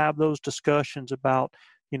 to have those discussions about,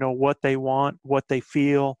 what they want, what they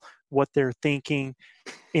feel, what they're thinking,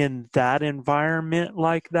 in that environment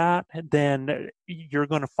like that, then you're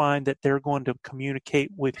going to find that they're going to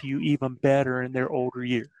communicate with you even better in their older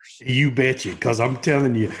years. You betcha, because I'm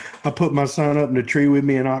telling you, I put my son up in the tree with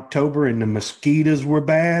me in October and the mosquitoes were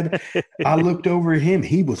bad. I looked over at him.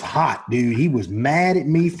 He was hot, dude. He was mad at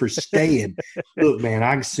me for staying. Look, man,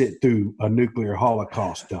 I can sit through a nuclear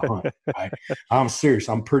holocaust to hunt. Right? I'm serious.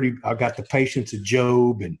 I got the patience of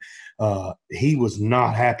Job, and he was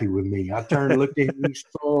not happy with me. I turned and looked at him, he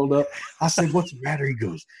swelled up. I said, "What's the matter?" He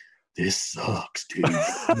goes, "This sucks, dude.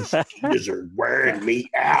 These mosquitoes are wearing me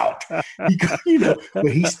out."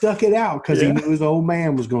 But he stuck it out because he knew his old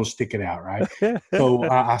man was going to stick it out, right? So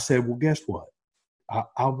I said, "Well, guess what?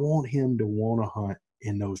 I want him to want to hunt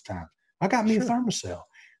in those times. I got me a thermocell.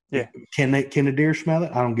 Yeah. Can the deer smell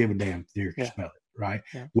it? I don't give a damn if deer can smell it. Right?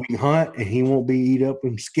 Yeah. We can hunt and he won't be eat up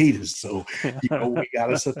with mosquitoes. So, we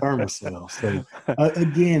got us a thermocell. So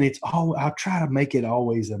again, I try to make it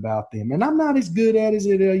always about them, and I'm not as good at it as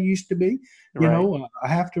I used to be. I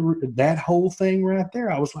have to, that whole thing right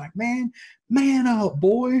there. I was like, man up,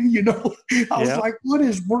 boy. I was like, what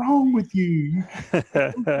is wrong with you? Get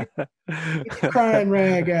your crying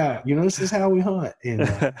rag out. This is how we hunt. And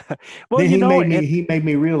then he made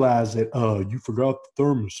me realize that, you forgot the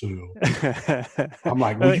thermosell. I'm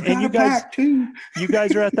like, well, you pack too. You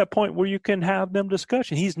guys are at that point where you can have them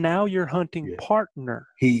discussion. He's now your hunting partner.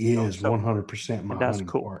 He is 100% my hunting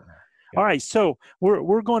partner. All right, so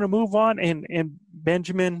we're going to move on, and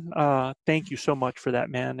Benjamin, thank you so much for that,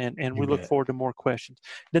 man, and we look forward to more questions.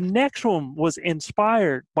 The next one was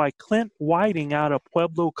inspired by Clint Whiting out of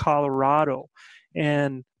Pueblo, Colorado,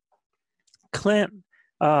 and Clint,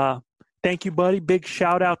 thank you, buddy. Big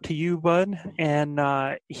shout out to you, bud. And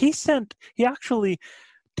he actually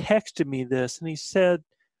texted me this, and he said,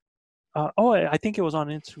 I think it was on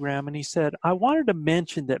Instagram, and he said, "I wanted to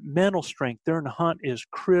mention that mental strength during the hunt is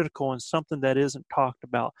critical and something that isn't talked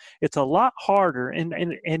about. It's a lot harder,"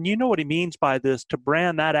 and you know what he means by this, to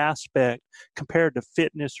brand that aspect compared to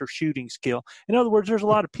fitness or shooting skill. In other words, there's a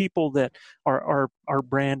lot of people that are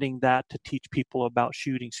branding that to teach people about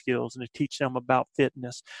shooting skills and to teach them about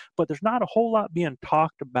fitness, but there's not a whole lot being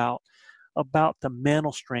talked about the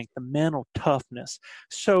mental strength, the mental toughness.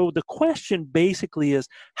 So the question basically is,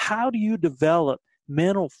 how do you develop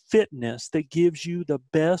mental fitness that gives you the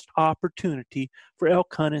best opportunity for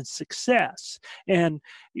elk hunting success? And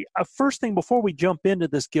first thing, before we jump into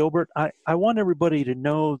this, Gilbert, I want everybody to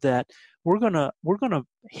know that we're gonna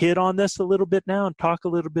hit on this a little bit now and talk a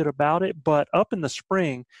little bit about it, but up in the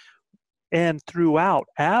spring and throughout,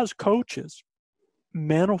 as coaches,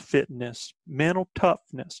 mental fitness, mental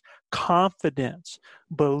toughness, confidence,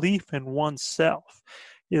 belief in oneself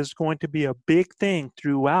is going to be a big thing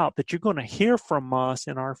throughout that you're going to hear from us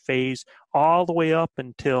in our phase all the way up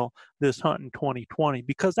until this hunt in 2020,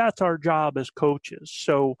 because that's our job as coaches.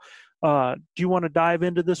 So do you want to dive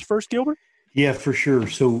into this first, Gilbert? Yeah, for sure.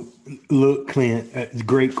 So look, Clint,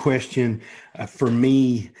 great question. For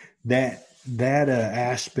me, that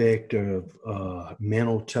aspect of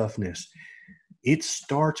mental toughness, it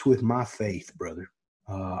starts with my faith, brother.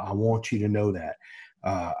 I want you to know that.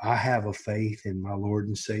 I have a faith in my Lord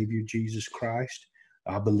and Savior, Jesus Christ.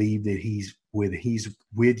 I believe that He's with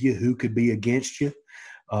you. Who could be against you?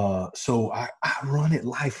 So I run it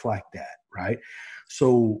life like that, right?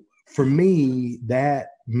 So for me, that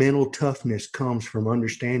mental toughness comes from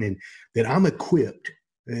understanding that I'm equipped.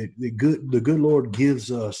 The good Lord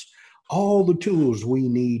gives us all the tools we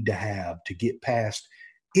need to have to get past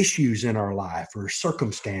issues in our life or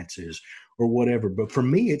circumstances or whatever. But for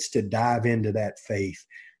me, it's to dive into that faith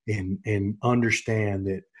and understand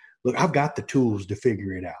that, look, I've got the tools to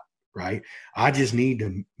figure it out, right? I just need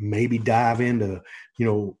to maybe dive into,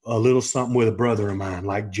 a little something with a brother of mine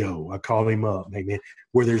like Joe. I call him up, maybe,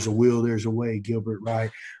 where there's a will, there's a way, Gilbert,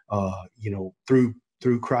 right?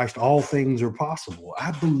 Through Christ, all things are possible.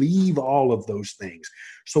 I believe all of those things.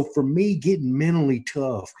 So for me, getting mentally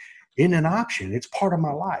tough isn't an option. It's part of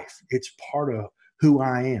my life. It's part of who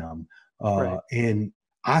I am. Right. And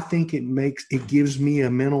I think it gives me a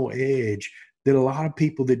mental edge that a lot of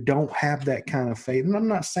people that don't have that kind of faith, and I'm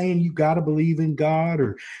not saying you got to believe in God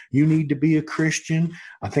or you need to be a Christian.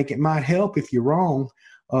 I think it might help if you're wrong.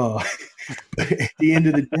 But at the end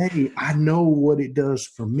of the day, I know what it does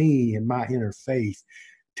for me and my inner faith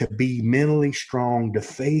to be mentally strong, to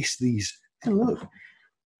face these. And look,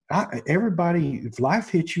 everybody, if life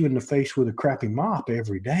hits you in the face with a crappy mop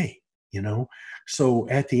every day, so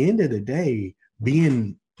at the end of the day,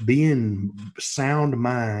 being sound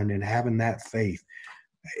mind and having that faith,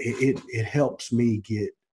 it helps me get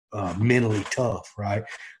mentally tough, right?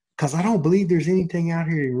 because I don't believe there's anything out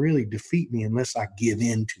here to really defeat me unless I give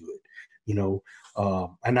into it, you know.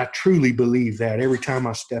 And I truly believe that every time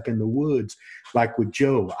I step in the woods, like with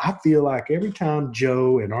Joe, I feel like every time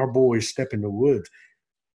Joe and our boys step in the woods,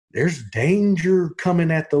 there's danger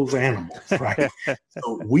coming at those animals, right?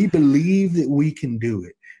 So we believe that we can do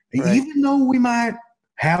it. Right. Even though we might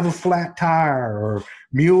have a flat tire or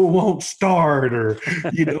mule won't start or,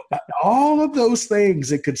 you know, all of those things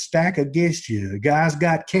that could stack against you. The guy's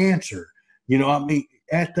got cancer. You know, I mean,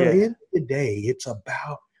 at the end of the day, it's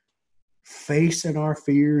about facing our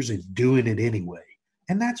fears and doing it anyway.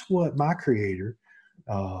 And that's what my Creator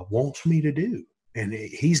wants me to do. And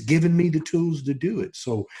he's given me the tools to do it.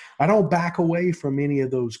 So I don't back away from any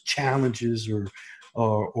of those challenges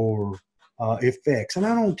or effects. And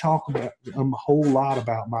I don't talk about a whole lot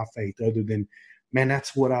about my faith other than, man,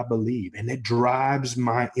 that's what I believe. And it drives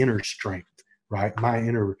my inner strength, right? My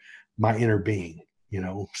inner being, you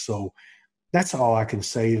know? So that's all I can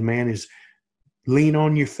say, man, is lean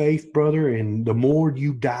on your faith, brother. And the more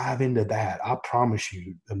you dive into that, I promise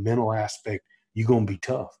you, the mental aspect, you're going to be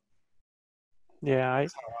tough. Yeah,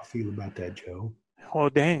 that's how I feel about that, Joe. Oh,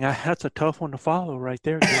 dang, that's a tough one to follow right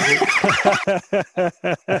there.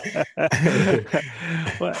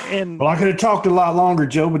 Well, I could have talked a lot longer,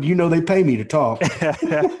 Joe, but you know they pay me to talk.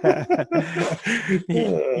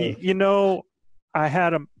 You know,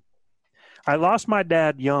 I lost my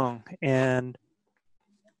dad young, and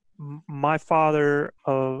my father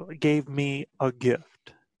gave me a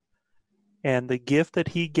gift. And the gift that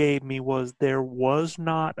he gave me was there wasn't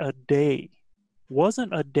a day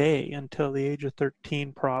until the age of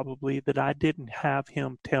 13 probably that I didn't have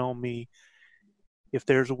him tell me, if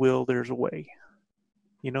there's a will, there's a way.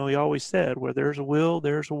 You know, he always said, where there's a will,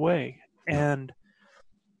 there's a way. And,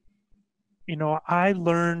 you know, I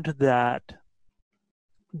learned that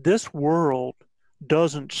this world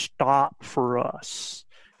doesn't stop for us.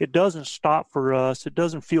 It doesn't stop for us. It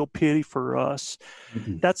doesn't feel pity for us.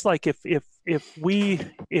 Mm-hmm. That's like if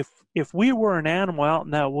we were an animal out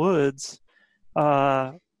in that woods,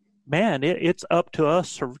 man, it's up to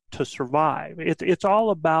us to survive. It's all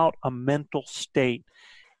about a mental state.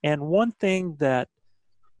 And one thing that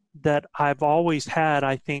I've always had,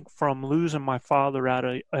 I think, from losing my father at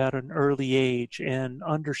an early age and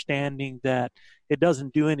understanding that it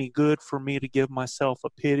doesn't do any good for me to give myself a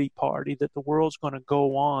pity party, that the world's going to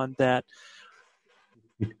go on, that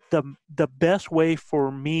the best way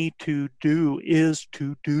for me to do is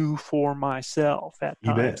to do for myself at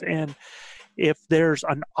times. And if there's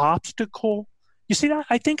an obstacle, you see,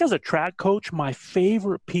 I think as a track coach, my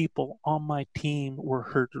favorite people on my team were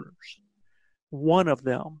herders. One of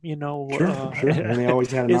them, you know. Sure. And they always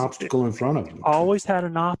had an obstacle in front of them. Always had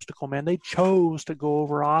an obstacle, man. They chose to go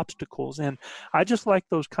over obstacles. And I just like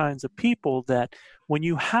those kinds of people that when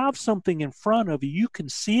you have something in front of you, you can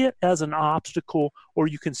see it as an obstacle or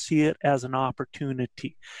you can see it as an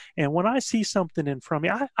opportunity. And when I see something in front of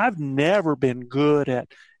me, I've never been good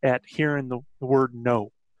at hearing the word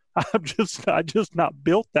no. I'm just not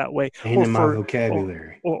built that way. Ain't in my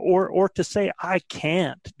vocabulary. Or to say I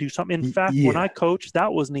can't do something. In fact, when I coached,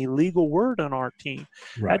 that was an illegal word on our team.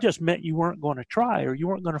 Right. That just meant you weren't going to try or you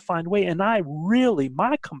weren't going to find a way. And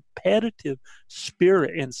my competitive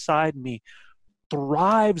spirit inside me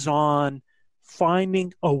thrives on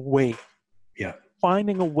finding a way. Yeah.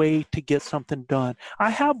 Finding a way to get something done.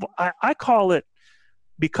 I call it,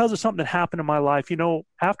 because of something that happened in my life, you know,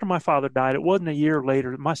 after my father died, it wasn't a year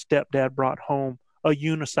later that my stepdad brought home a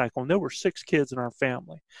unicycle, and there were 6 kids in our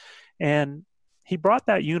family. And he brought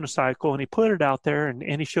that unicycle and he put it out there and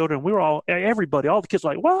he showed it, and we were all the kids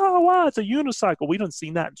were like, wow, it's a unicycle. We didn't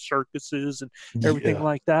see that in circuses and everything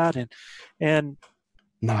like that. And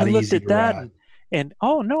not I looked easy at that and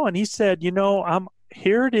oh no, and he said, you know,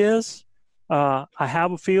 here it is. I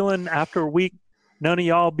have a feeling after a week, none of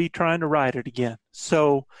y'all be trying to ride it again.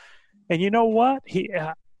 So, and you know what? He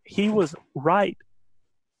was right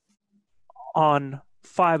on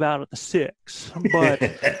 5 out of the 6. But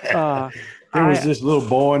there was this little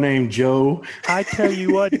boy named Joe. I tell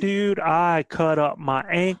you what, dude, I cut up my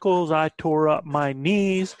ankles. I tore up my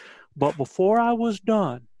knees. But before I was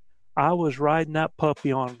done, I was riding that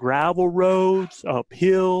puppy on gravel roads, up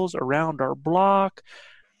hills, around our block.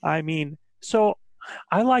 I mean, so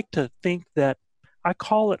I like to think that I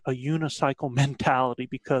call it a unicycle mentality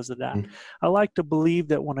because of that. Mm-hmm. I like to believe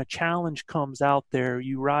that when a challenge comes out there,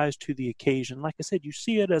 you rise to the occasion. Like I said, you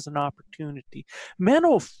see it as an opportunity.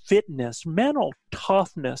 Mental fitness, mental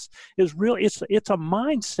toughness is real. It's a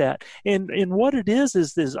mindset. And what it is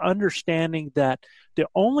this understanding that the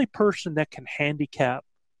only person that can handicap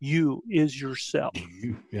you is yourself.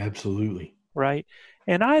 Absolutely. Right?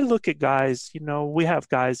 And I look at guys, we have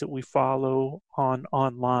guys that we follow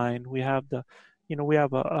online. We have the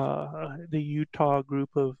Utah group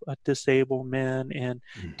of disabled men and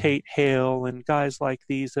Tate Hale and guys like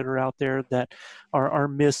these that are out there that are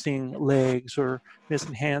missing legs or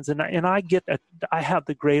missing hands. And I have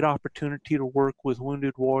the great opportunity to work with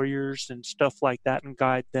wounded warriors and stuff like that and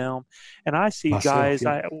guide them. And I see guys,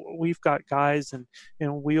 we've got guys in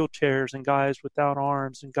wheelchairs and guys without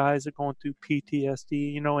arms and guys that are going through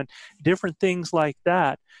PTSD, and different things like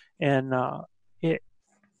that. And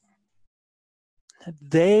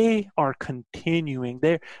they are continuing.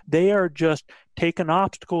 They are just taking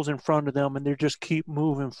obstacles in front of them, and they just keep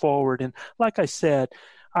moving forward. And like I said,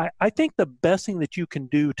 I think the best thing that you can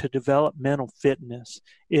do to develop mental fitness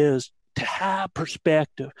is to have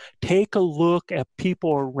perspective. Take a look at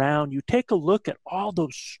people around you. Take a look at all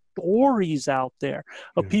those stories out there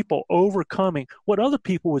of people overcoming what other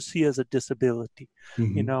people would see as a disability,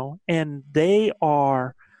 and they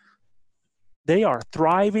are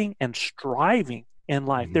thriving and striving in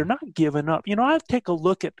life. They're not giving up. I take a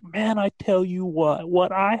look at, I tell you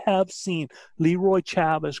what I have seen Leroy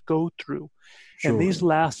Chavez go through in these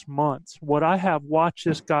last months, what I have watched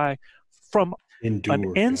this guy from an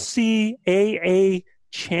NCAA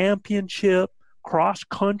championship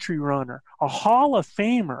cross-country runner, a Hall of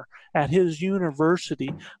Famer at his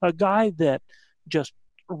university, a guy that just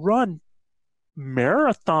run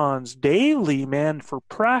marathons daily, man, for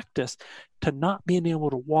practice, to not being able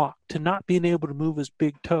to walk, to not being able to move his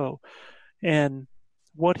big toe, and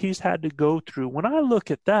what he's had to go through. When I look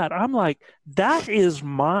at that, I'm like, that is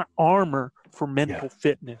my armor for mental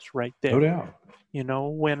fitness right there. No doubt.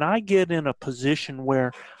 When I get in a position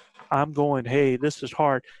where I'm going, hey, this is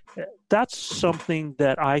hard, that's something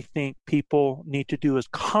that I think people need to do, is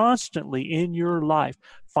constantly in your life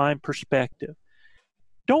find perspective.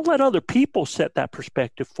 Don't let other people set that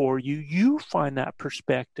perspective for you. You find that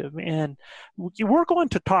perspective. And we're going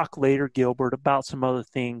to talk later, Gilbert, about some other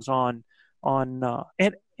things and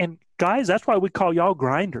guys, that's why we call y'all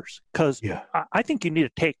grinders, because I think you need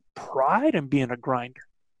to take pride in being a grinder.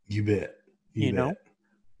 You bet. You know,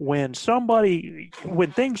 when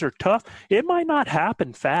things are tough, it might not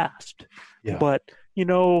happen fast, but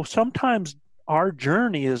sometimes our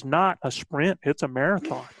journey is not a sprint, it's a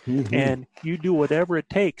marathon, and you do whatever it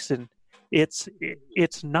takes. And it's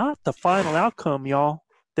not the final outcome, y'all,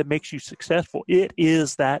 that makes you successful. It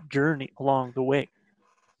is that journey along the way.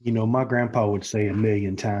 My grandpa would say a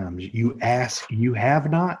million times, you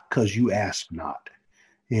have not because you ask not.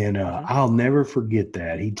 And I'll never forget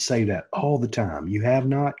that. He'd say that all the time. You have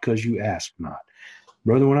not because you ask not.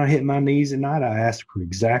 Brother, when I hit my knees at night, I ask for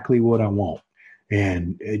exactly what I want.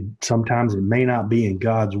 And sometimes it may not be in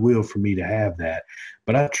God's will for me to have that.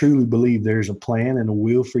 But I truly believe there's a plan and a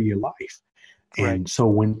will for your life. Right. And so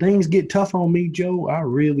when things get tough on me, Joe, I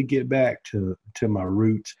really get back to my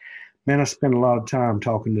roots. Man, I spend a lot of time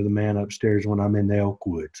talking to the man upstairs when I'm in the elk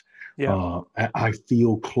woods. Yeah. I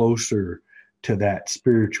feel closer to that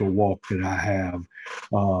spiritual walk that I have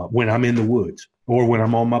when I'm in the woods or when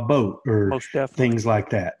I'm on my boat or things like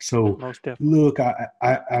that. So look,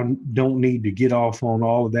 I don't need to get off on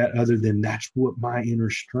all of that other than that's what my inner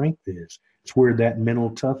strength is. It's where that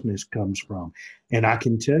mental toughness comes from. And I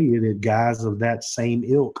can tell you that guys of that same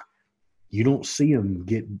ilk, you don't see them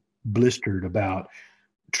get blistered about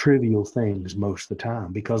trivial things most of the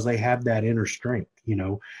time because they have that inner strength.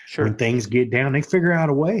 When things get down, they figure out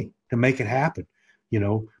a way to make it happen.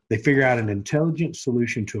 They figure out an intelligent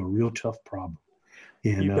solution to a real tough problem.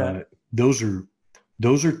 And those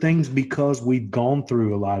are things because we've gone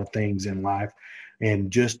through a lot of things in life and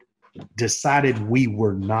just decided we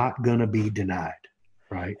were not going to be denied.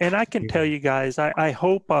 Right. And I can tell you guys, I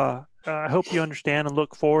hope you understand and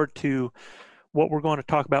look forward to what we're going to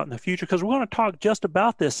talk about in the future, because we're going to talk just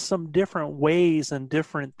about this, some different ways and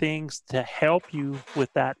different things to help you with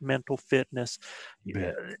that mental fitness,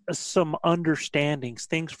 some understandings,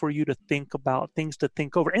 things for you to think about, things to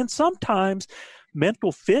think over. And sometimes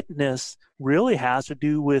mental fitness really has to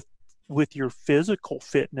do with your physical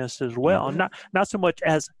fitness as well. Not so much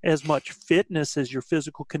as much fitness as your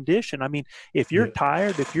physical condition. I mean, if you're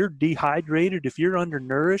tired, if you're dehydrated, if you're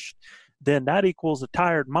undernourished, then that equals a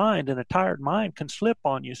tired mind, and a tired mind can slip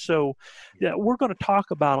on you. So we're going to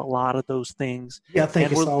talk about a lot of those things. Yeah, I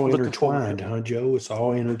think it's all intertwined, huh, Joe? It's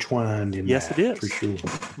all intertwined in yes, that, it is. for sure.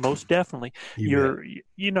 Most definitely.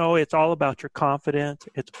 It's all about your confidence.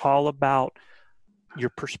 It's all about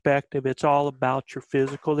your perspective. It's all about your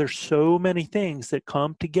physical. There's so many things that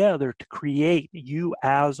come together to create you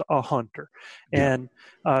as a hunter. Yeah. And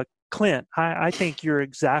Clint, I think you're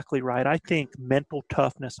exactly right. I think mental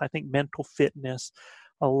toughness, I think mental fitness,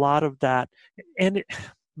 a lot of that. And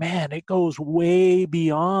it goes way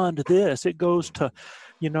beyond this. It goes to,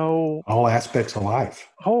 all aspects of life.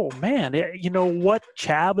 Oh man, what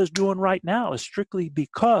Chav is doing right now is strictly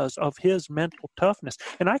because of his mental toughness.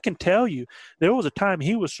 And I can tell you, there was a time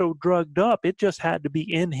he was so drugged up, it just had to be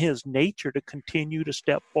in his nature to continue to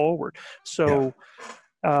step forward. So,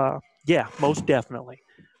 yeah, most definitely.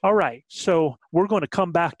 All right, so we're going to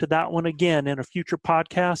come back to that one again in a future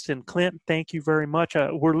podcast. And Clint, thank you very much.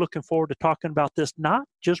 We're looking forward to talking about this, not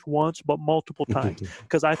just once, but multiple times,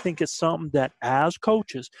 because I think it's something that as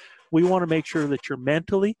coaches, we want to make sure that you're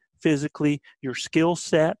mentally, physically, your skill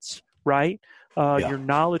sets, right? Your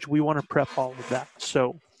knowledge, we want to prep all of that.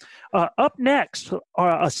 So up next,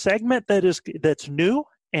 a segment that's new.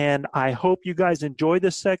 And I hope you guys enjoy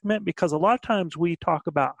this segment, because a lot of times we talk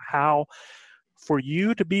about how for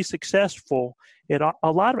you to be successful,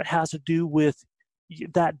 a lot of it has to do with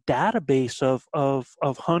that database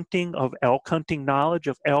of hunting, of elk hunting knowledge,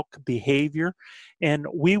 of elk behavior. And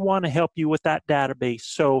we want to help you with that database.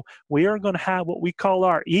 So we are going to have what we call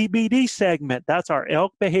our EBD segment. That's our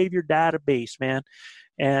elk behavior database, man.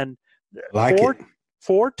 And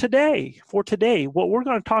for today, what we're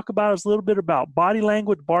going to talk about is a little bit about body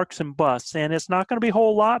language, barks, and busts. And it's not going to be a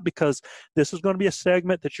whole lot, because this is going to be a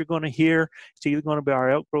segment that you're going to hear. It's either going to be our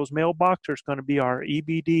Elk Bros mailbox, or it's going to be our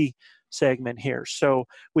EBD segment here. So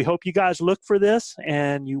we hope you guys look for this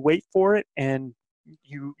and you wait for it and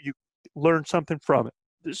you learn something from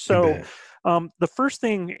it. So the first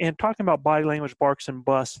thing, in talking about body language, barks, and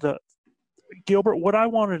busts, Gilbert, what I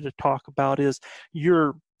wanted to talk about is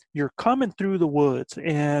you're coming through the woods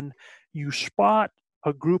and you spot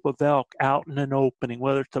a group of elk out in an opening,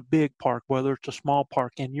 whether it's a big park, whether it's a small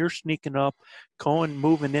park, and you're sneaking up,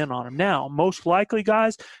 moving in on them. Now, most likely,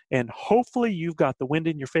 guys, and hopefully you've got the wind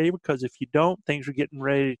in your favor, because if you don't, things are getting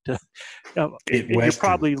ready to, you're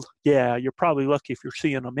probably lucky if you're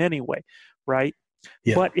seeing them anyway, right?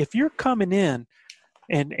 Yeah. But if you're coming in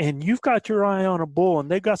and you've got your eye on a bull and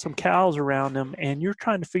they've got some cows around them and you're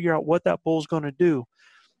trying to figure out what that bull's going to do,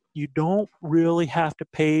 you don't really have to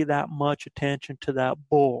pay that much attention to that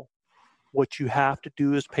bull. What you have to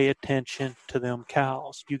do is pay attention to them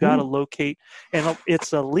cows. You got to locate, and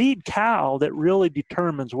it's a lead cow that really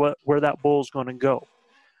determines where that bull's going to go.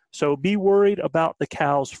 So be worried about the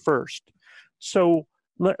cows first. So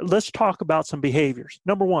let's talk about some behaviors.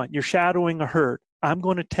 Number one, you're shadowing a herd. I'm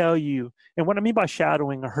going to tell you, and what I mean by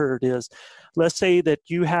shadowing a herd is, let's say that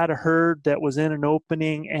you had a herd that was in an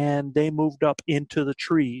opening and they moved up into the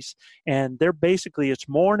trees, and it's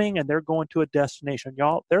morning and they're going to a destination.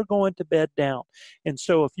 They're going to bed down. And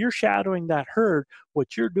so if you're shadowing that herd,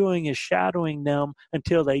 what you're doing is shadowing them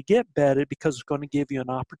until they get bedded, because it's going to give you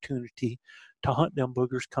an opportunity to hunt them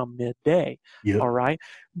boogers come midday. Yep. All right.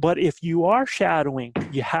 But if you are shadowing,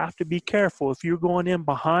 you have to be careful. If you're going in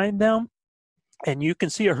behind them, and you can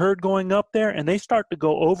see a herd going up there and they start to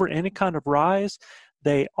go over any kind of rise,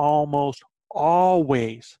 they almost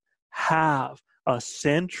always have a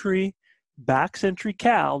back sentry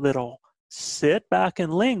cow that'll sit back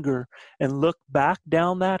and linger and look back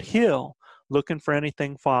down that hill looking for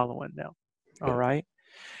anything following them. All right.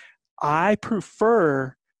 I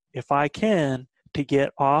prefer, if I can, to get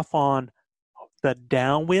off on the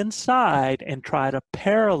downwind side and try to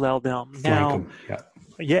parallel them. Now,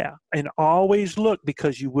 yeah, and always look,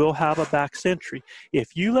 because you will have a back sentry.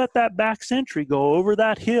 If you let that back sentry go over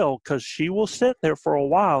that hill, because she will sit there for a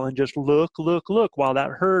while and just look, while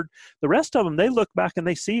that herd, the rest of them, they look back and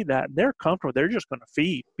they see that and they're comfortable. They're just going to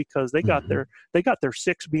feed, because they got their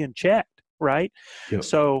six being checked, right? Yep.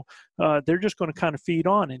 So they're just going to kind of feed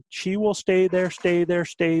on, and she will stay there.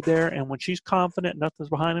 And when she's confident nothing's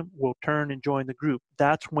behind them, will turn and join the group.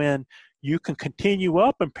 That's when you can continue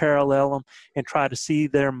up and parallel them and try to see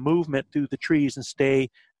their movement through the trees and stay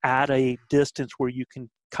at a distance where you can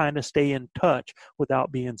kind of stay in touch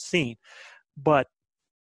without being seen. But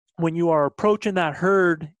when you are approaching that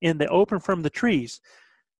herd in the open from the trees,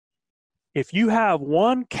 if you have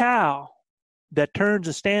one cow that turns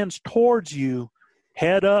and stands towards you,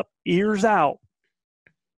 head up, ears out,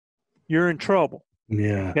 you're in trouble.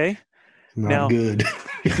 Yeah. Okay? Not good.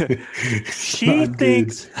 She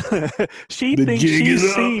thinks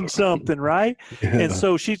she's seen something, right? Yeah. And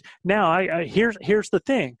so she's now. Here's the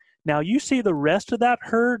thing. Now you see the rest of that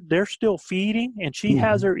herd; they're still feeding, and she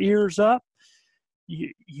has her ears up.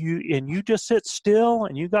 You just sit still,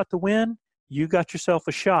 and you got the wind. You got yourself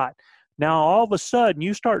a shot. Now all of a sudden,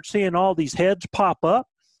 you start seeing all these heads pop up.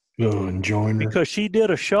 And join her, because she did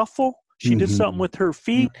a shuffle. She did something with her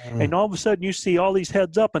feet, and all of a sudden you see all these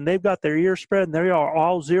heads up, and they've got their ears spread, and they are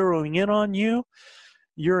all zeroing in on you.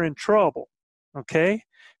 You're in trouble, okay?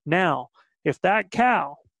 Now, if that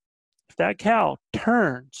cow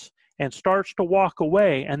turns and starts to walk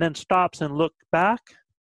away and then stops and look back,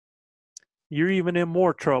 you're even in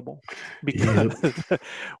more trouble, because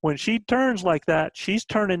when she turns like that, she's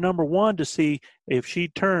turning, number one, to see if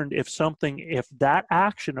that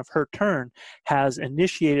action of her turn has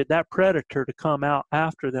initiated that predator to come out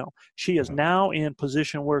after them. She is now in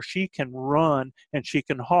position where she can run and she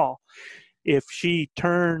can haul. If she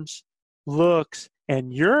turns, looks,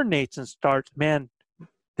 and urinates and starts, man,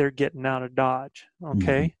 they're getting out of Dodge.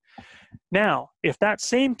 Okay. Now, if that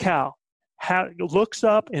same cow looks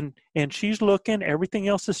up and she's looking, everything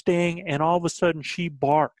else is staying, and all of a sudden she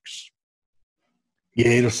barks. Yeah,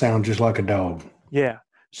 it'll sound just like a dog. Yeah.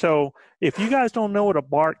 So if you guys don't know what a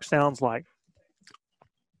bark sounds like,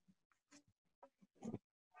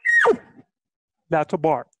 that's a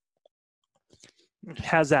bark. It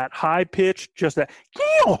has that high pitch, just that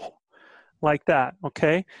like that.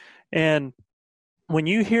 Okay. And when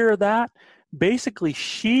you hear that, basically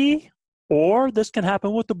or this can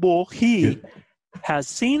happen with the bull, he has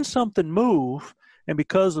seen something move, and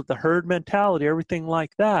because of the herd mentality, everything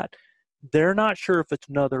like that, they're not sure if it's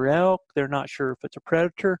another elk, they're not sure if it's a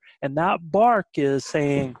predator, and that bark is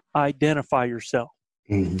saying, identify yourself.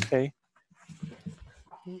 Okay?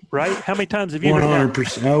 Right? How many times have you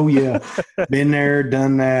 100%. Oh, yeah. Been there,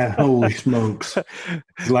 done that. Holy smokes.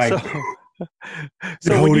 It's like...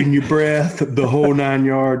 So holding your breath the whole 9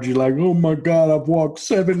 yards. You're like, oh my God, I've walked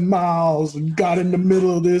 7 miles and got in the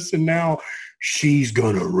middle of this, and now she's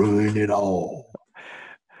gonna ruin it all.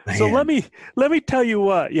 Man. So let me tell you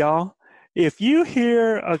what, y'all. If you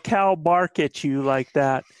hear a cow bark at you like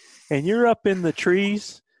that and you're up in the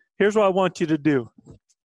trees, here's what I want you to do.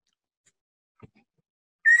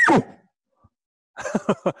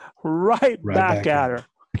 Right back at her.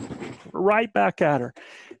 Right back at her.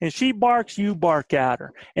 And she barks, you bark at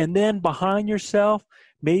her. And then behind yourself,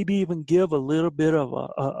 maybe even give a little bit of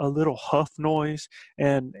a little huff noise,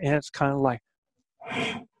 and it's kind of like,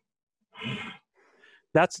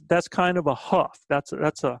 that's kind of a huff.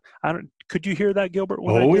 Could you hear that, Gilbert?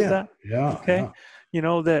 When I did that? Yeah. Okay. Yeah. You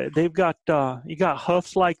know that they've got you got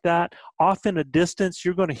huffs like that. Off in a distance,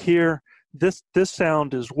 you're going to hear this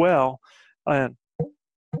sound as well. And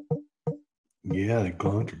yeah, the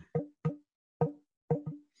glunking.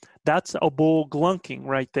 That's a bull glunking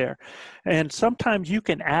right there. And sometimes you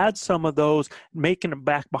can add some of those, making them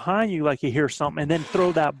back behind you like you hear something, and then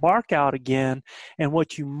throw that bark out again. And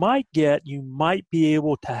what you might get, you might be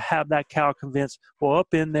able to have that cow convinced, well,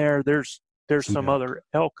 up in there, there's some other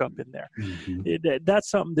elk up in there.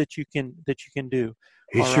 That's something that you can do.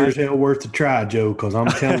 It's sure as hell worth a try, Joe, because I'm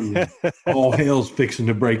telling you, all hell's fixing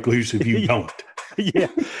to break loose if you don't. Yeah.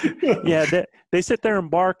 They sit there and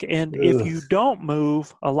bark, and if you don't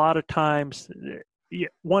move, a lot of times,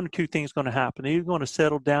 one or two things going to happen. They're going to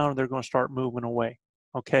settle down, or they're going to start moving away.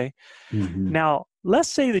 Okay. Now, let's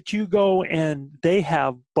say that you go and they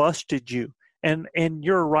have busted you, and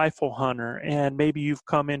you're a rifle hunter, and maybe you've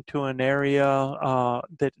come into an area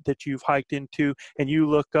that you've hiked into, and you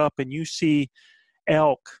look up and you see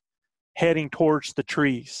elk heading towards the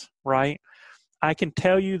trees, right? I can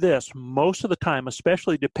tell you this, most of the time,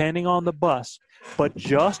 especially depending on the bus, but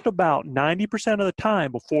just about 90% of the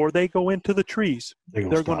time before they go into the trees,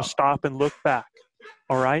 they're going to stop and look back.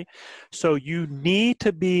 All right? So you need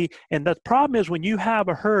to be, and the problem is when you have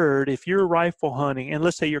a herd, if you're rifle hunting, and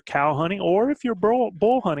let's say you're cow hunting, or if you're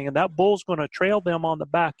bull hunting, and that bull's going to trail them on the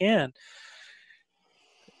back end,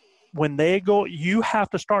 when they go, you have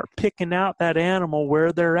to start picking out that animal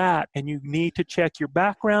where they're at, and you need to check your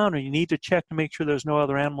background, or you need to check to make sure there's no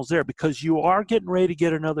other animals there, because you are getting ready to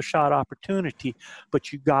get another shot opportunity,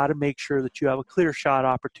 but you got to make sure that you have a clear shot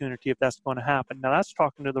opportunity if that's going to happen. Now, that's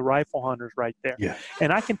talking to the rifle hunters right there. Yeah.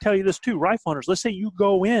 And I can tell you this too, rifle hunters, let's say you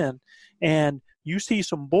go in and you see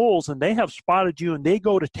some bulls and they have spotted you and they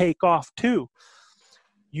go to take off too.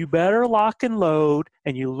 You better lock and load,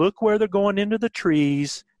 and you look where they're going into the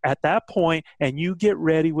trees at that point, and you get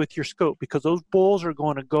ready with your scope, because those bulls are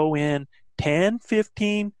going to go in 10,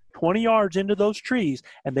 15, 20 yards into those trees,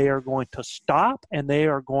 and they are going to stop, and they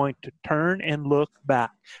are going to turn and look back.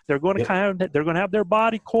 They're going to they're going to have their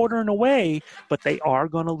body quartering away, but they are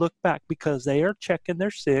going to look back because they are checking their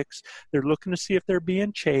six. They're looking to see if they're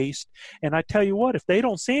being chased. And I tell you what, if they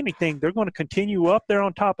don't see anything, they're going to continue up there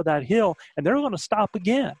on top of that hill, and they're going to stop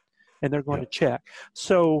again. And they're going to check.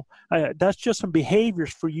 So that's just some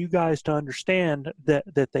behaviors for you guys to understand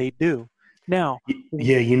that they do. Now,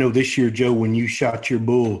 yeah, this year, Joe, when you shot your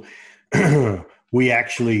bull, we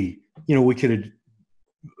actually, we could have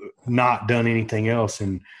not done anything else,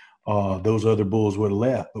 and those other bulls would have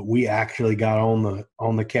left. But we actually got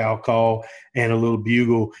on the cow call and a little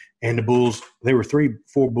bugle, and the bulls, there were 3-4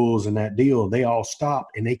 bulls in that deal. They all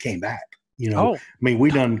stopped and they came back. I mean,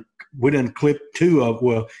 we done clipped 2 of,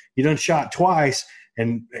 well, you done shot twice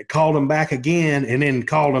and called them back again and then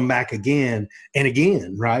called them back again and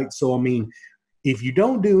again, right? So, I mean, if you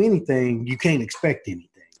don't do anything, you can't expect anything.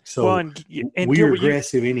 So and we're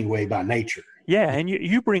aggressive anyway by nature. Yeah, and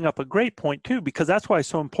you bring up a great point too, because that's why it's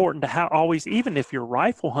so important to have always, even if you're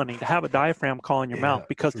rifle hunting, to have a diaphragm call in your mouth.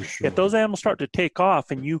 Because if those animals start to take off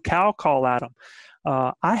and you cow call at them,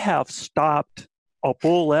 I have stopped a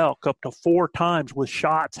bull elk up to 4 times with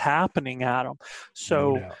shots happening at them.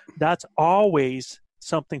 So that's always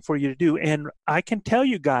something for you to do. And I can tell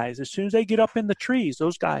you guys, as soon as they get up in the trees,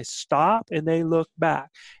 those guys stop and they look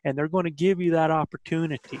back, and they're going to give you that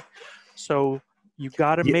opportunity. So you've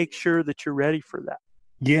got to make sure that you're ready for that.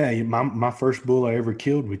 Yeah, my first bull I ever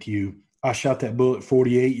killed with you, I shot that bull at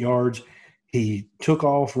 48 yards. He took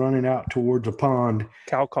off running out towards a pond.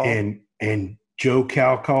 Cow call. And Joe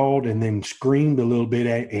cow called and then screamed a little bit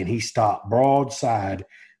and he stopped broadside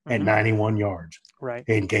at 91 yards. Right.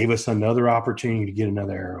 And gave us another opportunity to get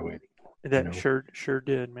another arrow in him. That sure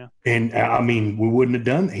did, man. And I mean, we wouldn't have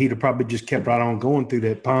done that. He'd have probably just kept right on going through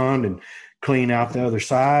that pond and clean out the other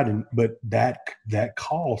side. But that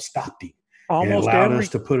call stopped him. And allowed us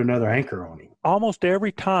to put another anchor on him. Almost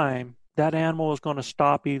every time that animal is going to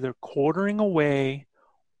stop either quartering away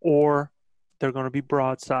or they're going to be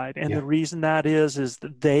broadside. And the reason that is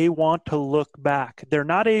that they want to look back. They're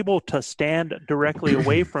not able to stand directly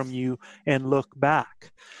away from you and look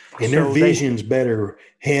back. And their vision's better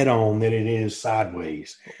head on than it is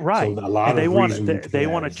sideways. Right. So a lot they want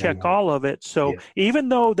to check all of it. So even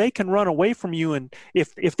though they can run away from you, and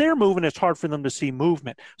if they're moving, it's hard for them to see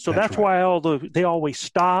movement. So that's why they always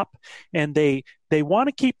stop, and they want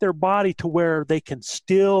to keep their body to where they can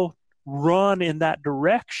still run in that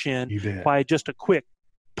direction by just a quick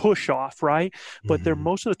push off, right? But they're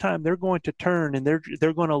most of the time they're going to turn and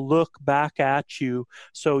they're going to look back at you,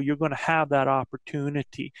 so you're going to have that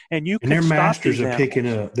opportunity. And their masters are picking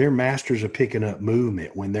up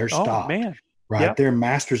movement when they're stopped. Man. Right? Yep. They're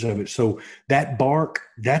masters of it. So that bark,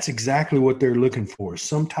 that's exactly what they're looking for.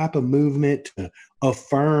 Some type of movement to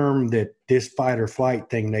affirm that this fight or flight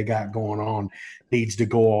thing they got going on needs to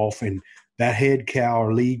go off, and that head cow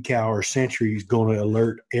or lead cow or sentry is going to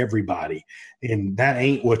alert everybody. And that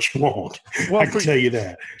ain't what you want. Well, I can tell you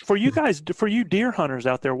that. For you guys, for you deer hunters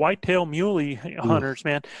out there, whitetail muley hunters,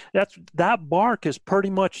 man, that bark is pretty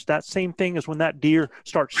much that same thing as when that deer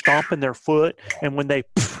starts stomping their foot and when they,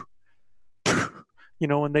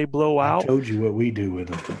 when they blow out. I told you what we do with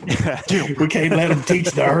them. We can't let them teach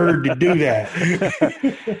the herd to do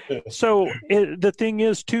that. So the thing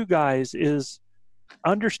is, too, guys, is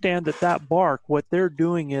understand that bark, what they're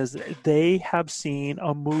doing is they have seen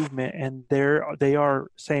a movement and they are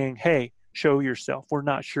saying, hey, show yourself. We're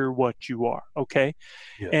not sure what you are. Okay.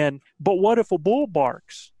 Yeah. But what if a bull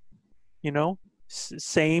barks?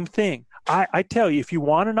 Same thing. I tell you, if you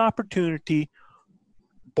want an opportunity,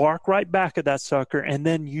 bark right back at that sucker and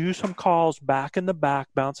then use some calls back in the back,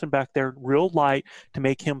 bouncing back there real light to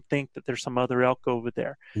make him think that there's some other elk over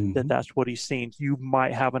there, that's what he's seen. You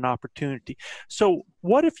might have an opportunity. So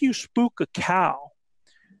what if you spook a cow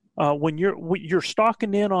when you're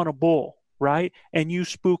stalking in on a bull, right? And you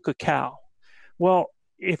spook a cow. Well,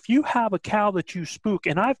 if you have a cow that you spook,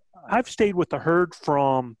 and I've stayed with the herd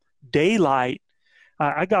from daylight.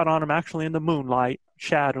 I got on them actually in the moonlight,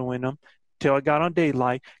 shadowing them, till I got in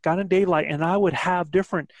daylight, and I would have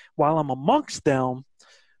different, while I'm amongst them,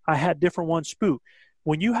 I had different ones spook.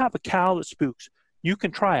 When you have a cow that spooks, you can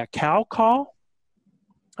try a cow call,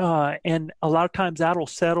 and a lot of times that'll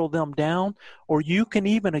settle them down, or you can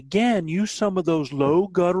even, again, use some of those low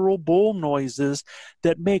guttural bull noises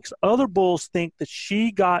that makes other bulls think that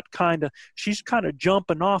she's kind of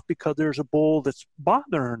jumping off because there's a bull that's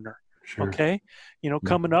bothering her. Sure. Okay.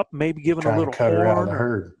 Coming up, maybe giving a little cut horn. Her out of the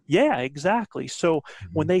herd. Yeah, exactly. So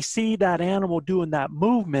when they see that animal doing that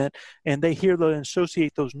movement and they hear and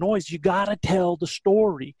associate those noises, you got to tell the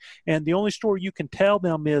story. And the only story you can tell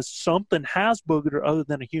them is something has boogered her other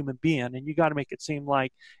than a human being. And you got to make it seem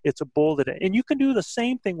like it's a bull and you can do the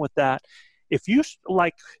same thing with that. If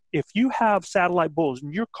you have satellite bulls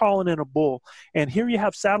and you're calling in a bull, and here you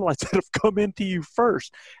have satellites that have come into you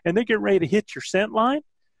first and they get ready to hit your scent line,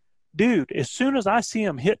 dude, as soon as I see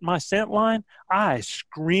them hit my scent line, I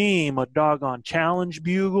scream a doggone challenge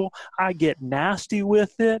bugle. I get nasty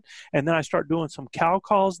with it, and then I start doing some cow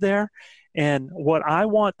calls there. And what I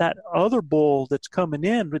want that other bull that's coming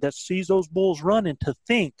in that sees those bulls running to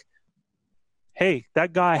think, hey,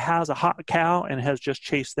 that guy has a hot cow and has just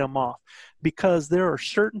chased them off. Because there are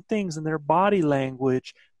certain things in their body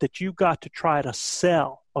language that you got to try to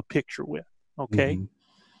sell a picture with. Okay. Mm-hmm.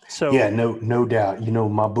 So yeah, no doubt. You know,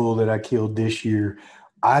 my bull that I killed this year,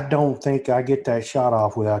 I don't think I get that shot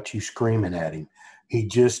off without you screaming at him. He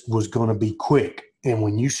just was going to be quick. And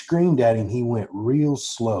when you screamed at him, he went real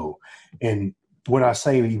slow. And when I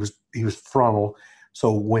say he was frontal,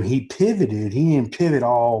 so when he pivoted, he didn't pivot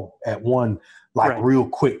all at one, like Right. real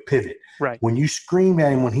quick pivot. Right. When you screamed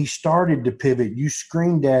at him, when he started to pivot, you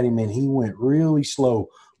screamed at him and he went really slow,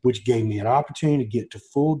 which gave me an opportunity to get to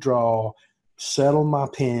full draw, settle my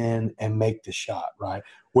pin, and make the shot, right?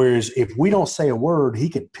 Whereas if we don't say a word, he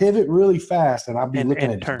could pivot really fast and I'd be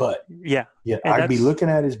looking at turn. his butt. Yeah. Yeah, And I'd be looking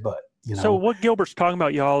at his butt. You know? So what Gilbert's talking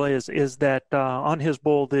about, y'all, is that on his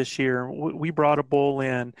bull this year, we brought a bull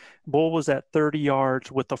in. Bull was at 30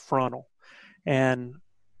 yards with a frontal. And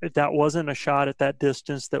that wasn't a shot at that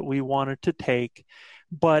distance that we wanted to take.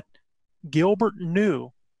 But Gilbert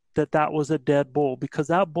knew that that was a dead bull because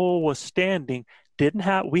that bull was standing.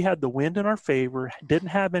 We had the wind in our favor, didn't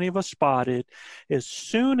have any of us spotted. As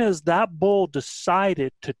soon as that bull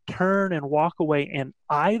decided to turn and walk away in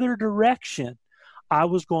either direction, I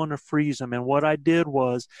was going to freeze him. And what I did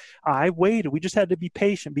was I waited. We just had to be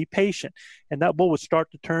patient. And that bull would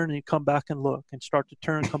start to turn and he'd come back and look and start to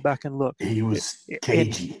turn, come back and look. He was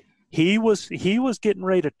cagey. He was getting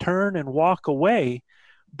ready to turn and walk away.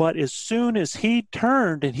 But as soon as he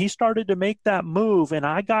turned and he started to make that move and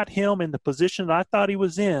I got him in the position that I thought he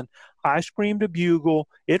was in, I screamed a bugle.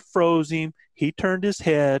 It froze him. He turned his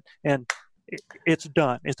head and it's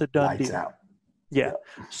done. It's a done Lights deal. out. Yeah.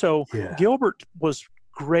 So Yeah. Gilbert was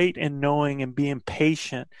great in knowing and being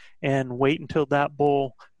patient and wait until that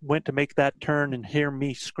bull went to make that turn and hear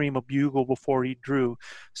me scream a bugle before he drew.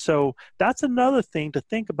 So that's another thing to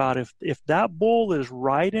think about. If that bull is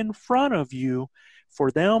right in front of you, for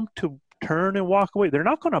them to turn and walk away, they're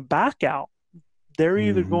not going to back out. They're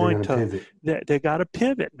either going to pivot. They got to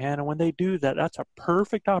pivot, man. And when they do that, that's a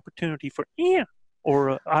perfect opportunity for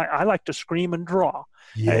or I like to scream and draw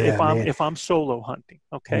if I'm solo hunting.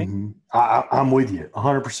 Okay. Mm-hmm. I'm with you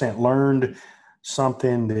 100%. Learned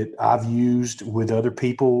something that I've used with other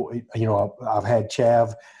people. You know, I've had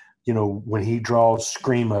Chav, you know, when he draws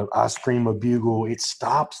I scream a bugle, it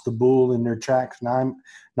stops the bull in their tracks nine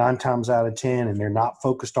times out of 10, and they're not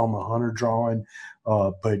focused on the hunter drawing.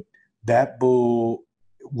 But that bull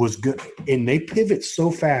was good. And they pivot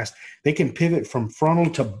so fast. They can pivot from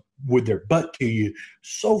frontal to with their butt to you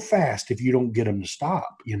so fast if you don't get them to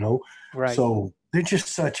stop, you know? Right. So they're just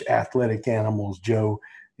such athletic animals, Joe.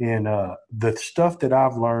 And the stuff that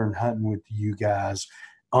I've learned hunting with you guys,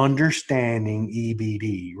 understanding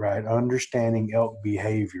EBD, right? Understanding elk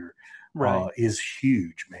behavior is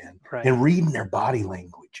huge, man. Right. And reading their body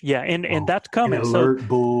language. Yeah, and that's coming. An alert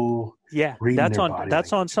bull. Yeah, that's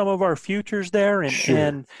on some of our futures there, and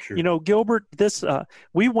Sure. You know, Gilbert, this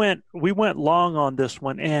we went long on this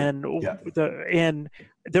one, and and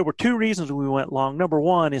there were two reasons we went long. Number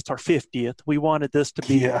one, it's our 50th. We wanted this to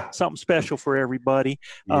be something special for everybody,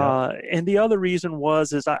 and the other reason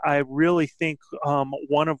is I really think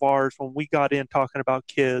one of ours, when we got in talking about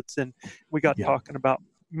kids and we got talking about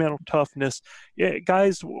mental toughness,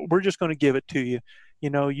 guys, we're just going to give it to you. You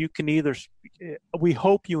know, you can we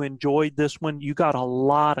hope you enjoyed this one. You got a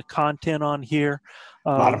lot of content on here. A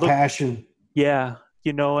lot of passion. Yeah.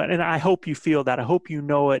 You know, and I hope you feel that. I hope you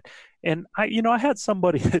know it. And I had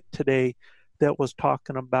somebody today that was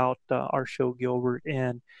talking about our show, Gilbert,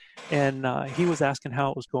 and he was asking how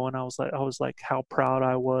it was going. I was like how proud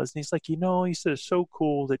I was. And he's like, he said, it's so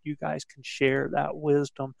cool that you guys can share that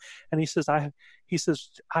wisdom. And he says,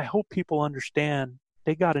 I hope people understand.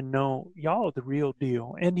 They got to know y'all are the real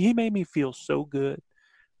deal. And he made me feel so good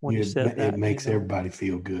when he said that. It makes everybody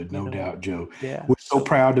feel good, no doubt, Joe. Yeah. We're so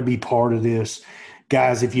proud to be part of this.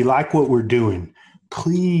 Guys, if you like what we're doing,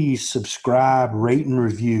 please subscribe, rate, and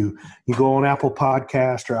review. You go on Apple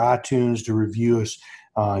Podcast or iTunes to review us.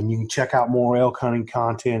 And you can check out more elk hunting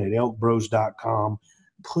content at elkbros.com.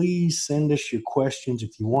 Please send us your questions.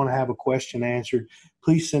 If you want to have a question answered,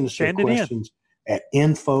 please send us your questions at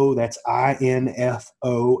info, that's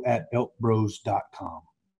INFO, at elkbros.com.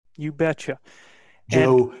 You betcha.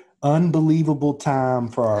 Joe, unbelievable time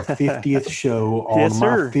for our 50th show on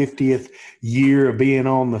my 50th year of being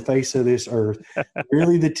on the face of this earth.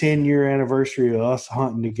 Really the 10-year anniversary of us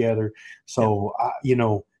hunting together. So,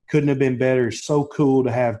 couldn't have been better. It's so cool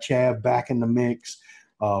to have Chav back in the mix.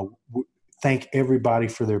 Thank everybody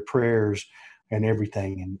for their prayers and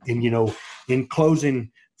everything. And in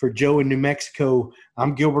closing, for Joe in New Mexico,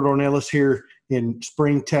 I'm Gilbert Ornelas here in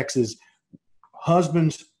Spring, Texas.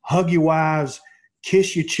 husbands, hug your wives,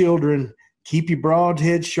 kiss your children, keep your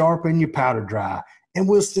broadhead sharp and your powder dry. And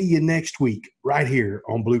we'll see you next week right here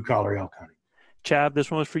on Blue Collar Elk Hunting. Chad, this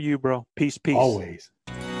one was for you, bro. Peace, peace. Always.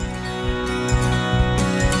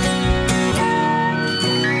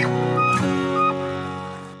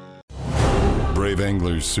 Brave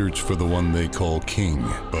anglers search for the one they call king,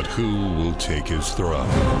 but who will take his throne?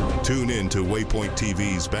 Tune in to Waypoint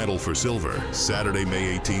TV's Battle for Silver, Saturday,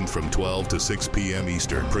 May 18th from 12 to 6 p.m.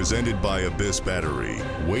 Eastern, presented by Abyss Battery.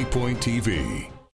 Waypoint TV.